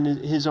Pharaoh and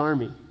his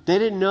army. They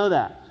didn't know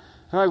that.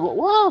 They're like,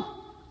 whoa,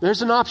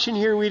 there's an option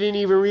here we didn't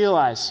even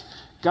realize.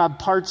 God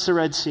parts the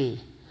Red Sea,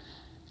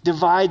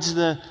 divides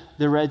the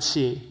Red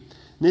Sea.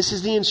 This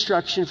is the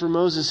instruction for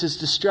Moses, is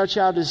to stretch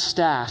out his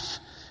staff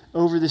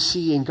over the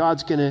sea, and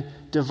God's going to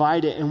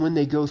divide it. And when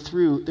they go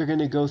through, they're going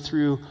to go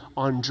through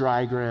on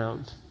dry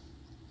ground.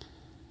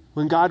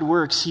 When God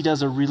works, he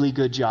does a really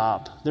good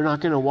job. They're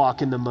not going to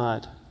walk in the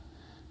mud.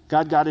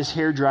 God got his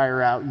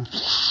hairdryer out and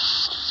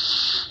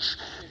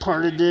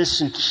parted this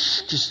and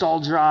just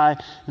all dry,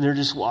 and they're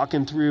just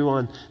walking through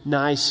on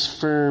nice,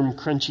 firm,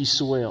 crunchy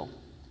soil.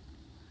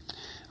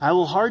 I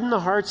will harden the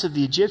hearts of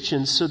the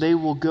Egyptians so they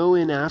will go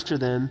in after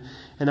them,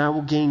 and I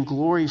will gain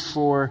glory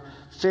for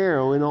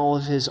Pharaoh and all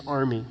of his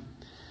army,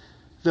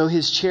 through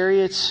his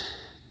chariots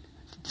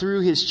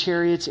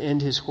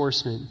and his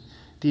horsemen.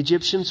 The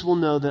Egyptians will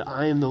know that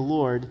I am the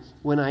Lord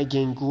when I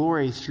gain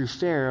glory through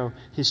Pharaoh,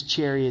 his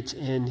chariots,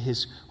 and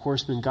his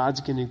horsemen.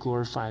 God's going to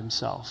glorify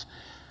himself.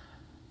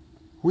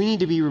 We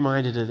need to be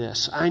reminded of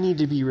this. I need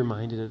to be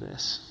reminded of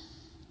this.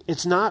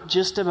 It's not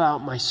just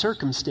about my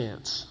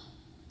circumstance.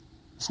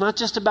 It's not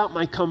just about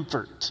my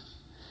comfort.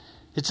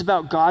 It's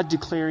about God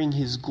declaring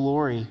his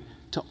glory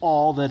to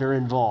all that are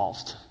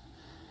involved.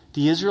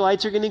 The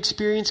Israelites are going to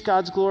experience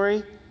God's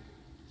glory.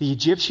 The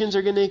Egyptians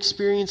are going to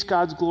experience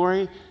God's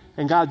glory.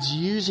 And God's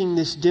using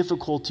this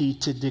difficulty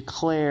to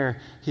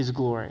declare his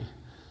glory.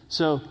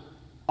 So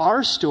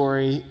our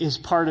story is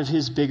part of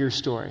his bigger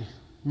story.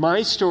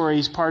 My story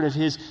is part of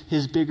his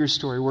bigger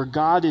story, where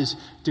God is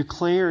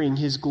declaring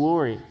his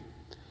glory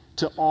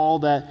to all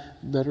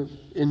that are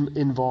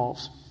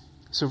involved.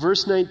 So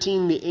verse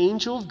 19, the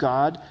angel of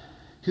God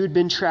who had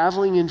been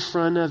traveling in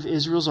front of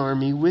Israel's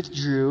army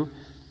withdrew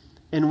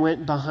and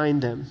went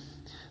behind them.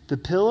 The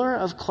pillar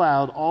of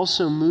cloud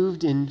also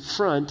moved in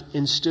front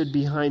and stood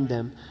behind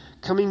them,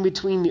 coming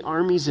between the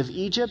armies of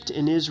Egypt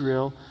and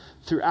Israel.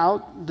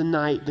 Throughout the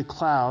night, the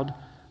cloud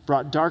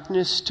brought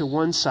darkness to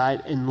one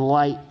side and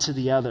light to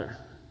the other.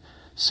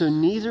 So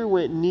neither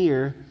went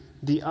near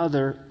the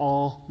other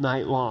all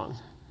night long.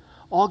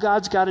 All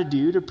God's got to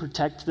do to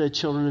protect the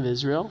children of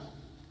Israel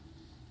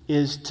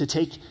is to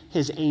take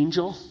his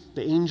angel,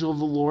 the angel of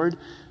the Lord,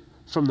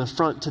 from the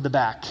front to the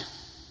back.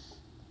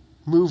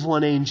 Move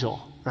one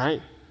angel,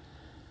 right?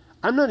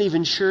 I'm not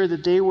even sure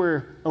that they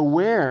were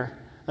aware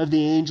of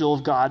the angel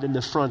of God in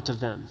the front of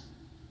them.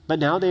 But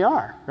now they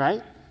are,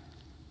 right?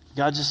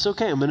 God's just,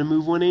 okay, I'm going to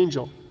move one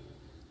angel.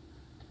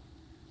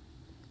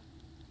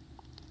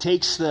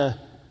 Takes the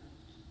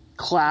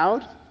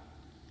cloud,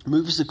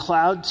 moves the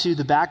cloud to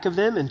the back of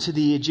them, and to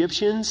the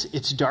Egyptians,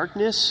 it's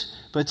darkness,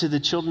 but to the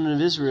children of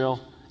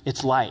Israel,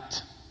 it's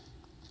light.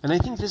 And I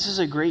think this is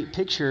a great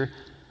picture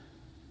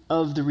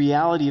of the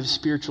reality of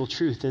spiritual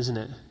truth, isn't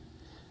it?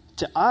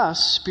 To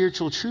us,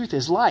 spiritual truth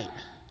is light.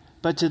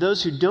 But to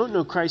those who don't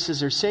know Christ as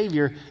their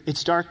Savior,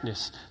 it's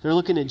darkness. They're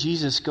looking at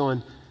Jesus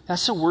going,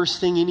 that's the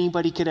worst thing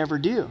anybody could ever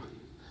do.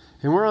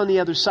 And we're on the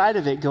other side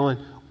of it going,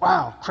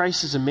 wow,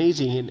 Christ is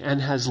amazing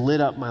and has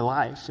lit up my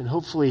life. And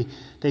hopefully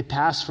they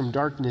pass from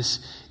darkness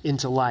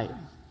into light.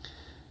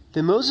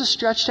 Then Moses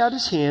stretched out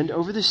his hand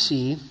over the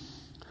sea.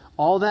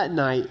 All that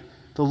night,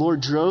 the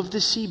Lord drove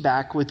the sea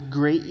back with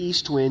great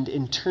east wind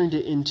and turned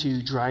it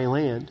into dry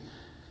land.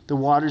 The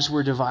waters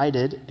were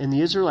divided, and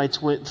the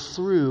Israelites went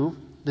through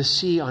the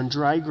sea on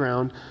dry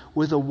ground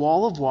with a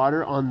wall of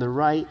water on the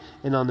right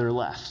and on their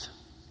left.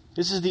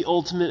 This is the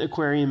ultimate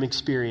aquarium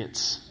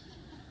experience.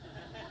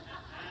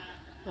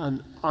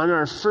 On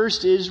our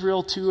first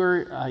Israel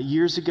tour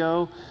years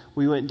ago,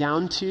 we went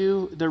down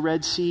to the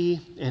Red Sea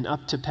and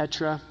up to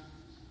Petra.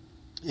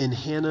 And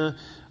Hannah,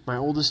 my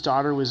oldest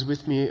daughter, was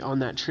with me on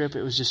that trip.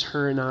 It was just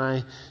her and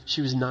I.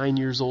 She was 9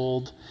 years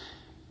old.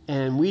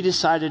 And we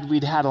decided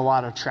we'd had a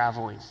lot of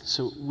traveling.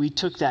 So we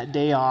took that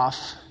day off,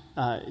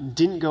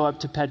 didn't go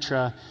up to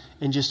Petra,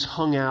 and just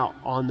hung out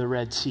on the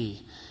Red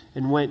Sea.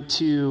 And went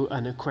to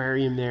an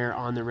aquarium there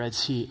on the Red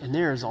Sea. And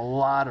there's a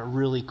lot of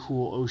really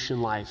cool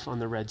ocean life on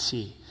the Red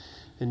Sea.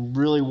 And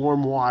really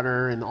warm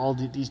water and all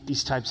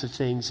these types of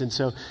things. And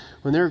so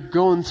when they're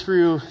going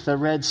through the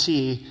Red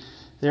Sea,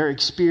 they're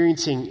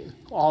experiencing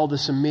all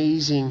this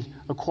amazing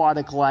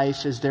aquatic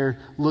life as they're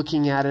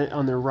looking at it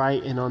on their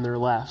right and on their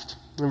left.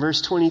 In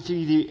verse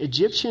 23, the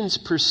Egyptians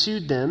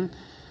pursued them,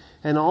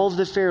 and all of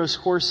the Pharaoh's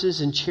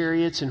horses and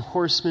chariots and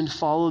horsemen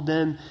followed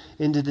them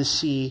into the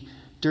sea.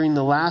 During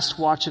the last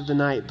watch of the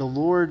night, the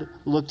Lord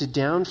looked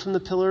down from the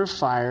pillar of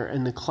fire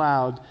and the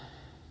cloud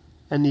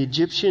and the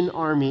Egyptian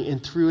army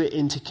and threw it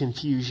into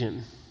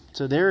confusion.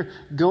 So they're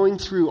going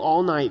through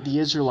all night, the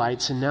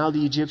Israelites, and now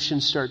the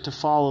Egyptians start to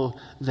follow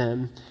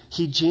them.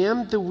 He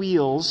jammed the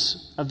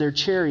wheels of their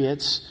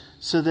chariots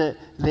so that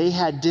they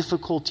had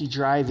difficulty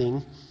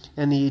driving.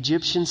 And the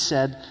Egyptians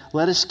said,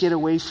 let us get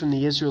away from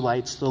the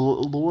Israelites. The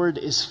Lord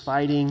is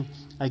fighting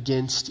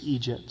against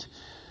Egypt.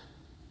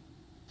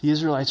 The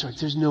Israelites are like,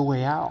 there's no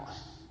way out.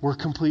 We're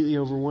completely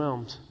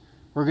overwhelmed.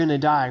 We're going to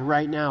die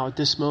right now at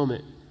this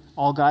moment.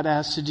 All God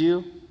has to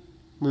do,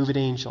 move an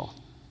angel,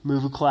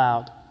 move a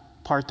cloud,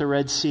 part the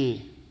Red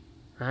Sea,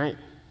 right?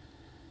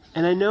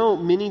 And I know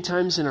many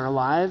times in our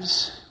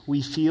lives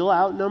we feel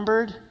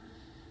outnumbered,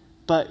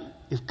 but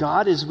if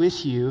God is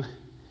with you,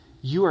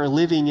 you are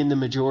living in the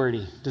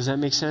majority. Does that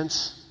make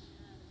sense?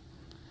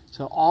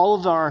 So all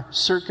of our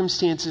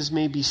circumstances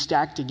may be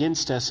stacked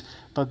against us,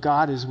 but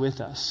God is with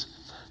us.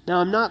 Now,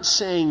 I'm not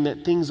saying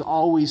that things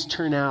always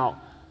turn out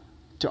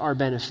to our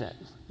benefit,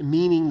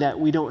 meaning that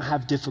we don't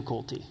have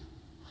difficulty.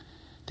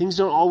 Things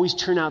don't always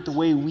turn out the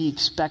way we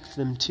expect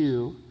them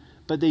to,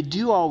 but they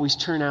do always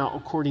turn out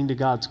according to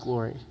God's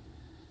glory.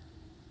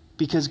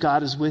 Because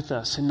God is with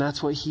us, and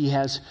that's what he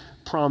has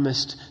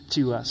promised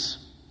to us.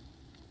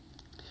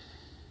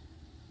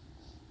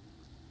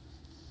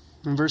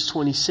 In verse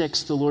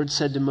 26, the Lord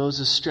said to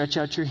Moses, stretch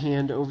out your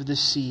hand over the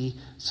sea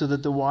so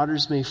that the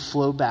waters may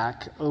flow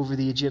back over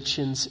the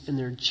Egyptians and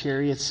their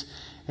chariots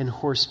and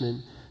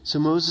horsemen. So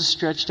Moses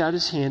stretched out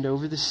his hand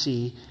over the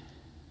sea,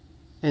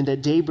 and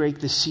at daybreak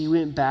the sea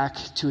went back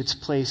to its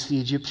place.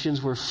 The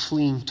Egyptians were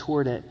fleeing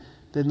toward it.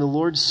 Then the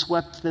Lord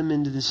swept them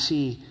into the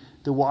sea.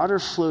 The water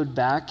flowed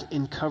back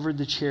and covered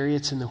the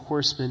chariots and the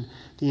horsemen.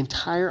 The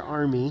entire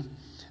army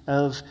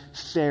of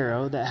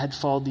Pharaoh that had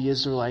followed the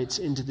Israelites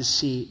into the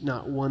sea,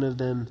 not one of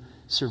them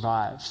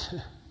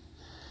survived.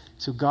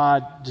 So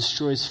God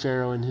destroys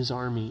Pharaoh and his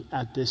army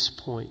at this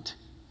point.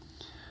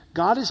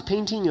 God is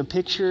painting a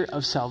picture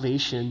of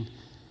salvation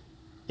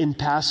in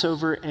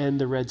Passover and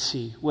the Red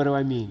Sea. What do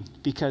I mean?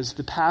 Because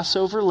the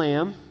Passover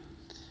lamb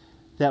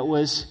that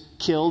was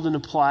killed and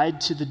applied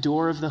to the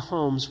door of the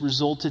homes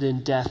resulted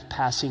in death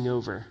passing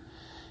over.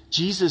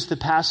 Jesus, the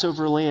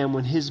Passover lamb,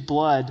 when his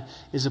blood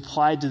is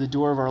applied to the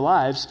door of our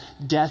lives,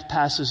 death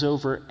passes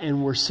over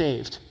and we're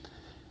saved.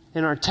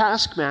 And our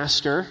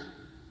taskmaster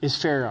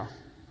is Pharaoh,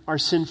 our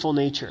sinful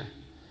nature.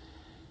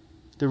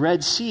 The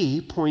Red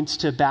Sea points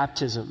to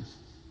baptism.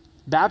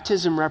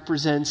 Baptism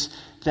represents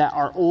that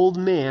our old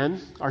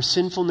man, our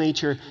sinful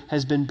nature,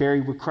 has been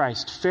buried with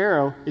Christ.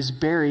 Pharaoh is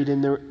buried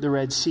in the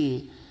Red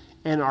Sea,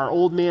 and our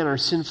old man, our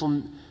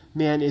sinful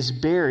man, is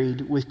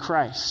buried with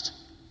Christ.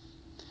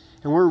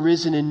 And we're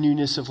risen in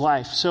newness of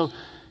life. So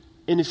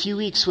in a few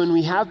weeks when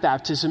we have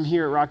baptism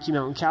here at Rocky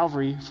Mountain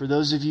Calvary, for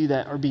those of you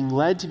that are being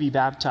led to be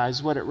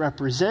baptized, what it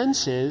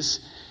represents is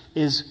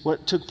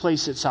what took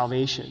place at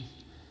salvation.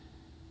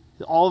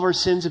 All of our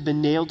sins have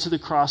been nailed to the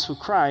cross with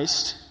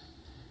Christ,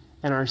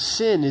 and our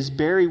sin is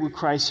buried with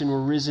Christ, and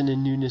we're risen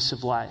in newness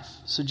of life.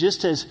 So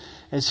just as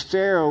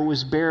Pharaoh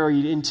was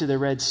buried into the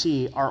Red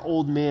Sea, our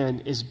old man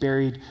is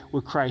buried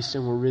with Christ,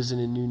 and we're risen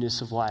in newness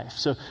of life.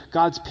 So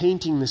God's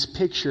painting this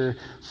picture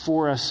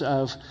for us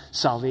of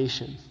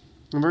salvation.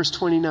 In verse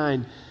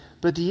 29,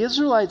 but the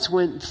Israelites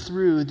went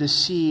through the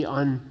sea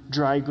on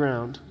dry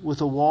ground, with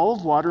a wall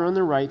of water on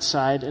their right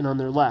side and on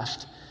their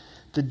left,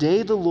 the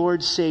day the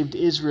Lord saved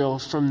Israel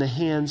from the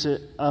hands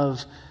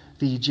of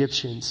the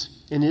Egyptians.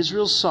 And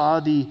Israel saw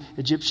the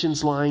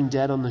Egyptians lying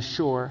dead on the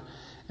shore.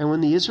 And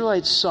when the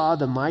Israelites saw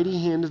the mighty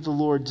hand of the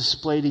Lord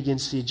displayed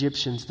against the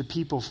Egyptians, the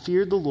people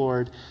feared the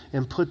Lord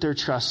and put their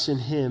trust in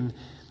him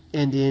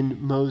and in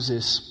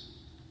Moses,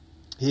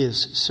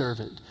 his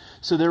servant.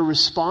 So their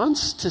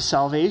response to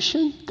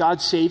salvation, God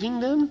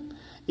saving them,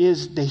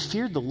 is they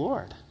feared the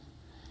Lord.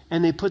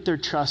 And they put their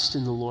trust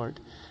in the Lord.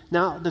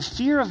 Now, the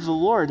fear of the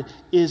Lord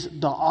is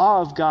the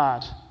awe of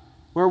God,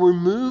 where we're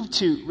moved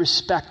to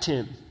respect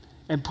him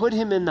and put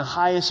him in the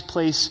highest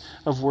place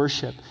of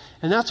worship.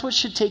 And that's what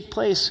should take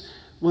place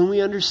when we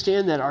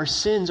understand that our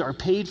sins are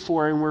paid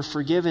for and we're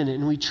forgiven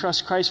and we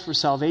trust Christ for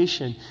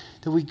salvation,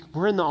 that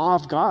we're in the awe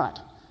of God.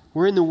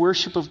 We're in the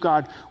worship of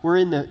God. We're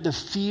in the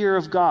fear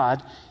of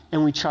God,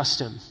 and we trust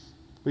him.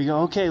 We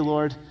go, okay,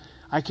 Lord,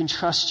 I can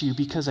trust you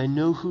because I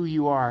know who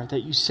you are,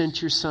 that you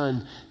sent your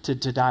son to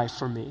die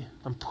for me.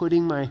 I'm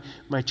putting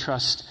my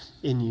trust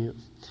in you.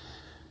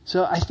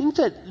 So I think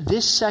that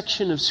this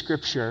section of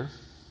Scripture,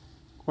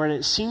 where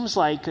it seems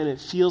like and it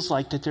feels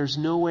like that there's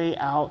no way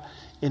out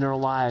in our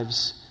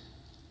lives,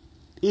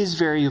 is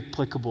very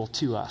applicable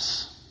to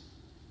us.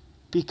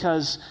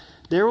 Because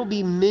there will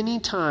be many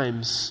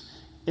times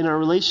in our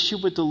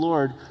relationship with the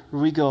Lord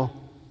where we go,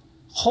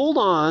 hold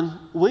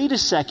on, wait a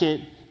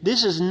second,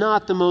 this is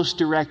not the most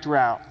direct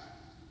route.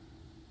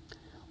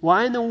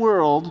 Why in the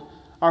world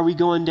are we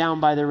going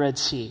down by the Red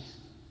Sea?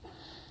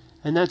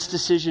 And that's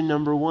decision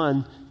number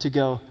one, to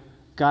go,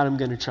 God, I'm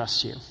going to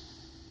trust you.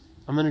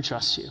 I'm going to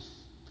trust you.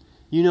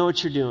 You know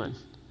what you're doing.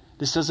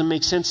 This doesn't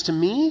make sense to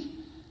me.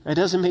 It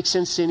doesn't make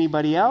sense to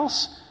anybody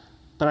else,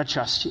 but I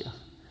trust you.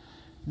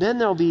 Then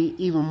there'll be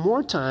even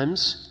more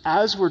times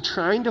as we're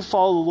trying to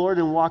follow the Lord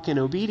and walk in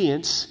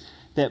obedience,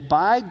 that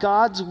by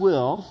God's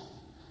will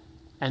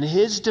and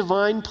his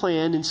divine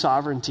plan and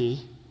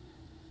sovereignty,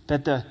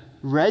 that the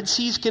Red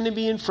Sea's going to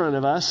be in front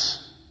of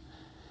us,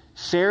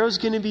 Pharaoh's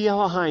going to be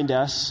behind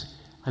us,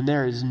 and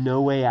there is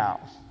no way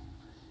out.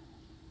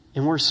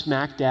 And we're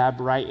smack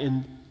dab right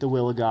in the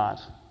will of God.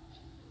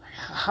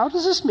 How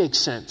does this make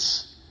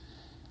sense?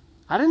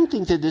 I didn't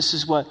think that this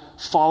is what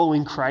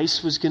following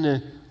Christ was going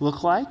to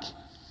look like.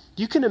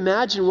 You can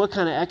imagine what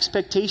kind of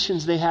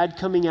expectations they had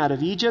coming out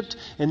of Egypt,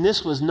 and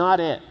this was not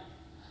it.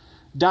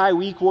 Die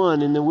week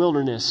 1 in the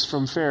wilderness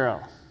from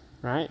Pharaoh,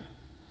 right?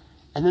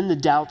 And then the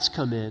doubts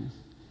come in.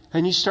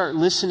 And you start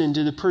listening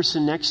to the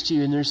person next to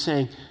you, and they're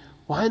saying,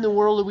 why in the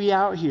world are we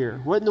out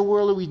here? What in the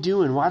world are we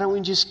doing? Why don't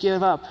we just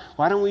give up?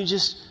 Why don't we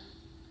just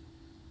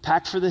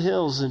pack for the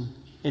hills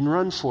and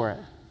run for it?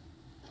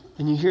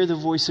 And you hear the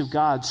voice of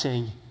God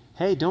saying,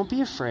 hey, don't be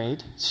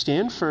afraid.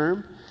 Stand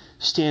firm.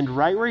 Stand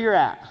right where you're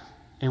at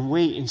and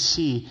wait and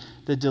see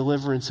the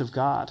deliverance of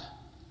God.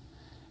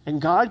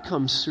 And God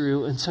comes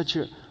through in such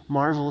a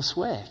marvelous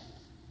way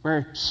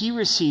where he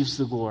receives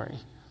the glory.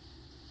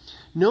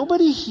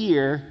 Nobody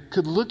here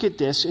could look at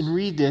this and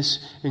read this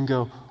and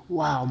go,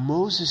 wow,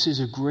 Moses is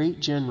a great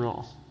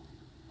general.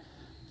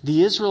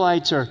 The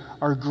Israelites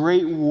are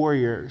great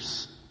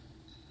warriors.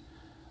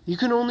 You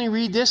can only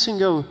read this and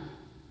go,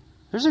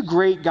 there's a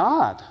great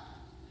God.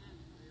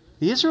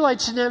 The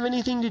Israelites didn't have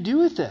anything to do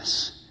with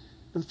this.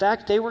 In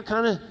fact, they were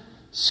kind of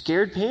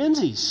scared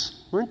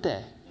pansies, weren't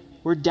they?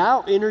 Where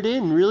doubt entered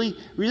in really,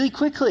 really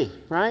quickly,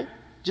 right?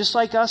 Just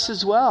like us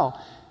as well.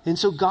 And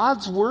so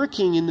God's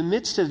working in the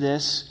midst of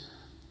this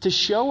to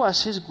show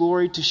us his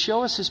glory, to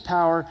show us his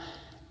power,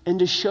 and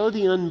to show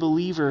the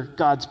unbeliever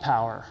God's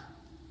power.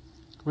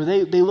 Where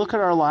they look at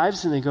our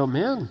lives and they go,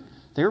 man,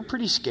 they were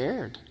pretty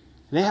scared.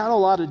 They had a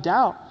lot of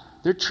doubt.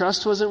 Their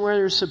trust wasn't where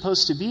they were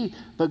supposed to be,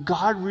 but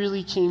God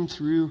really came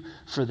through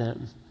for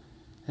them.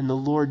 And the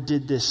Lord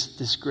did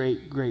this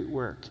great, great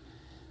work.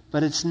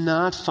 But it's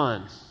not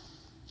fun,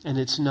 and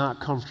it's not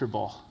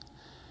comfortable.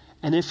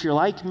 And if you're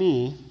like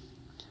me,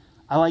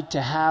 I like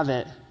to have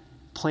it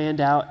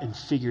planned out and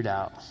figured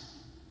out,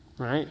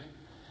 right?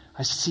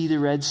 I see the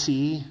Red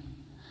Sea,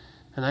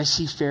 and I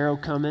see Pharaoh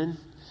coming, and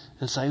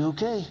it's like,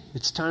 okay,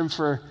 it's time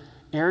for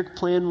Eric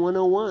Plan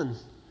 101.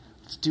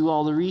 Let's do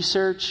all the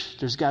research.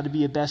 There's got to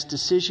be a best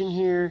decision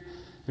here.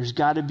 There's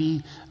got to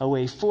be a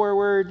way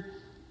forward.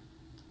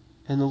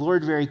 And the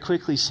Lord very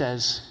quickly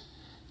says,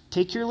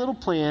 take your little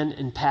plan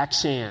and pack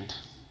sand,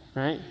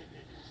 right?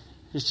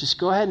 Just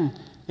go ahead and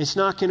it's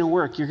not going to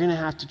work. You're going to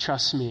have to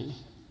trust me.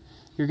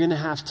 You're going to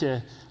have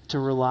to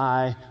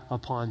rely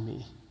upon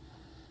me.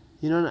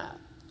 You know,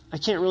 I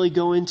can't really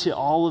go into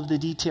all of the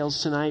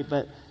details tonight,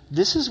 but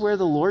this is where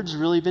the Lord's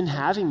really been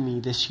having me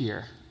this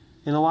year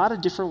in a lot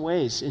of different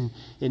ways, in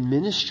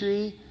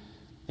ministry,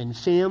 in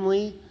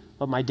family,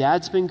 what my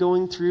dad's been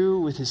going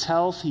through with his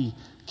health. He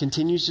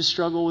continues to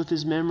struggle with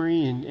his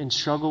memory and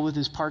struggle with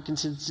his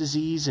Parkinson's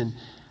disease. And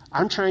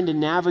I'm trying to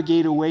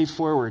navigate a way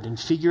forward and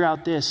figure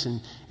out this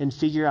and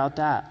figure out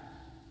that.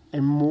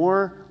 And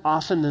more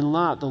often than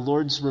not, the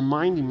Lord's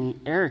reminding me,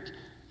 Eric,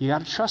 you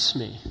got to trust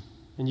me.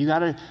 And you got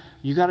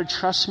to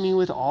trust me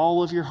with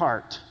all of your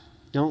heart.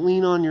 Don't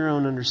lean on your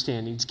own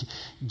understandings.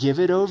 Give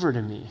it over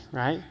to me,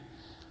 right?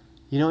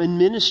 You know, in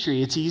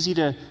ministry, it's easy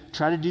to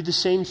try to do the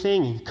same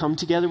thing and come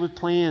together with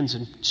plans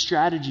and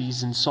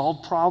strategies and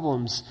solve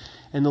problems.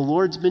 And the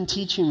Lord's been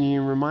teaching me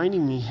and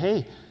reminding me,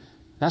 hey,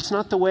 that's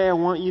not the way I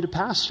want you to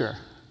pastor.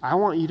 I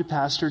want you to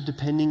pastor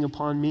depending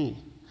upon me.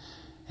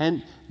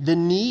 And the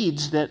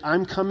needs that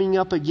I'm coming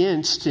up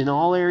against in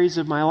all areas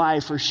of my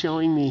life are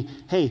showing me,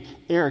 hey,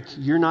 Eric,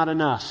 you're not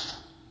enough,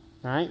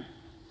 right?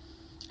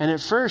 And at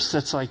first,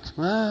 that's like,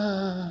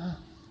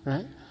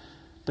 right?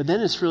 But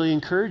then it's really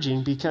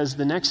encouraging because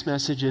the next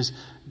message is,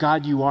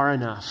 God, you are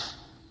enough.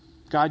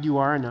 God, you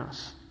are enough.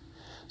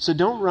 So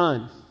don't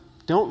run.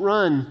 Don't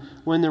run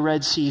when the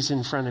Red Sea's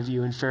in front of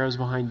you and Pharaoh's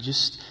behind you.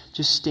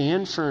 Just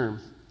stand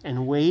firm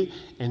and wait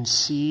and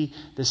see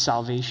the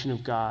salvation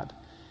of God.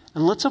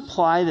 And let's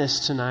apply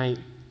this tonight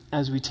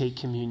as we take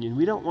communion.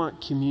 We don't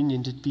want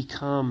communion to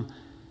become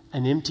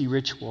an empty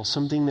ritual,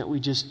 something that we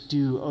just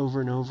do over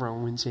and over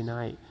on Wednesday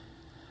night.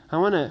 I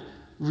want to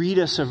read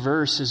us a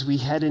verse as we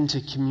head into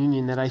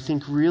communion that I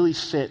think really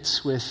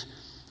fits with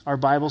our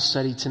Bible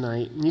study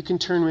tonight. And you can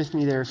turn with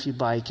me there if you'd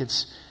like.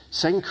 It's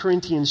 2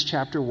 Corinthians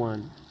chapter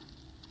 1.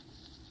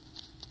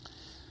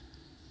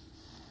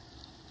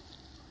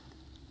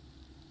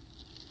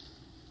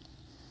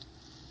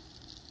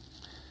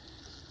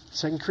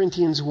 2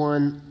 Corinthians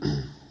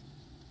 1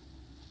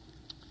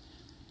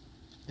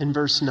 and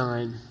verse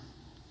 9.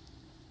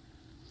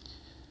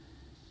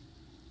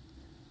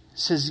 It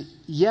says,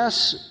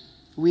 yes,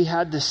 we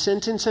had the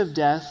sentence of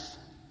death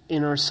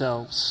in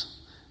ourselves,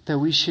 that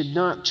we should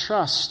not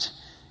trust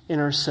in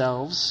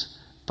ourselves,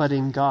 but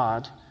in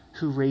God,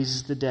 who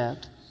raises the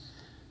dead,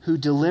 who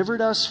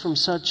delivered us from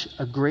such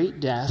a great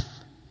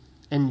death,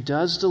 and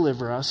does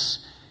deliver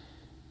us,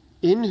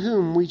 in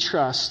whom we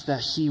trust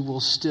that he will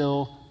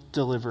still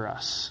deliver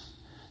us.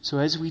 So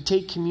as we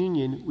take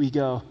communion, we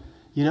go,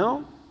 you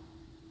know,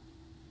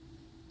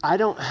 I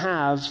don't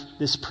have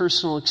this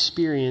personal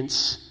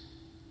experience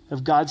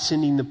of God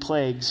sending the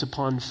plagues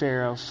upon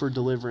Pharaoh for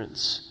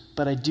deliverance,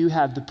 but I do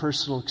have the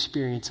personal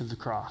experience of the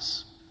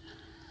cross.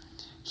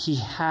 He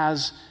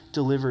has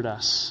delivered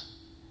us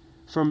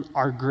from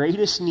our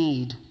greatest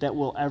need that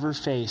we'll ever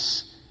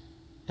face,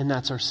 and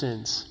that's our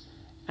sins.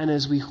 And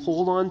as we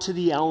hold on to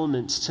the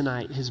elements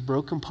tonight, his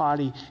broken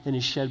body and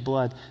his shed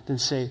blood, then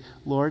say,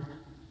 Lord,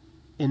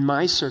 in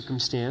my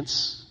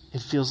circumstance,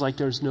 it feels like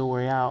there's no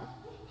way out,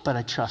 but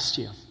I trust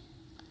you.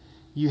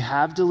 You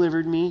have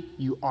delivered me,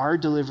 you are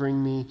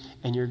delivering me,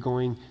 and you're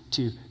going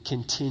to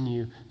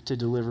continue to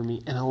deliver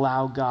me and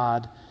allow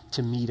God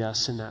to meet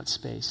us in that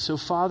space. So,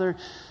 Father,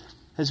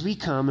 as we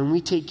come and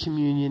we take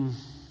communion,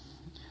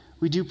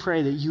 we do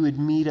pray that you would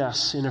meet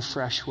us in a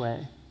fresh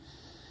way.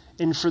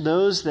 And for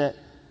those that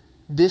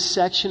this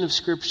section of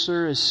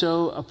Scripture is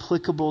so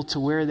applicable to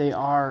where they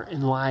are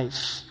in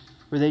life,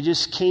 where they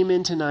just came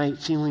in tonight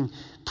feeling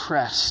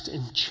pressed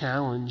and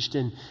challenged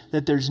and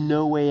that there's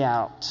no way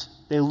out.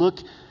 They look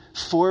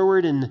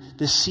forward and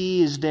the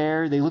sea is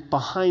there. They look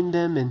behind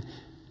them and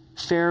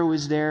Pharaoh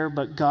is there.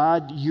 But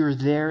God, you're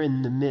there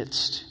in the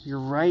midst. You're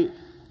right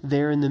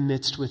there in the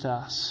midst with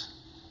us.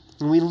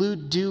 And we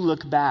do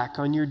look back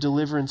on your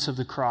deliverance of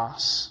the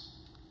cross,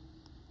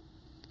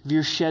 of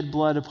your shed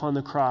blood upon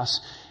the cross,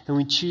 and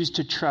we choose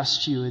to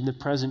trust you in the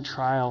present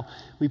trial.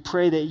 We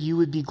pray that you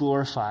would be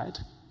glorified,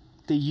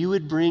 that you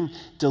would bring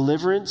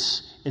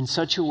deliverance in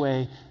such a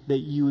way that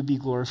you would be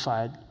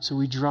glorified. So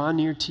we draw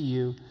near to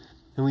you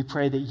And we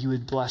pray that you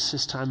would bless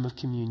this time of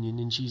communion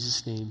in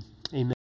Jesus' name. Amen.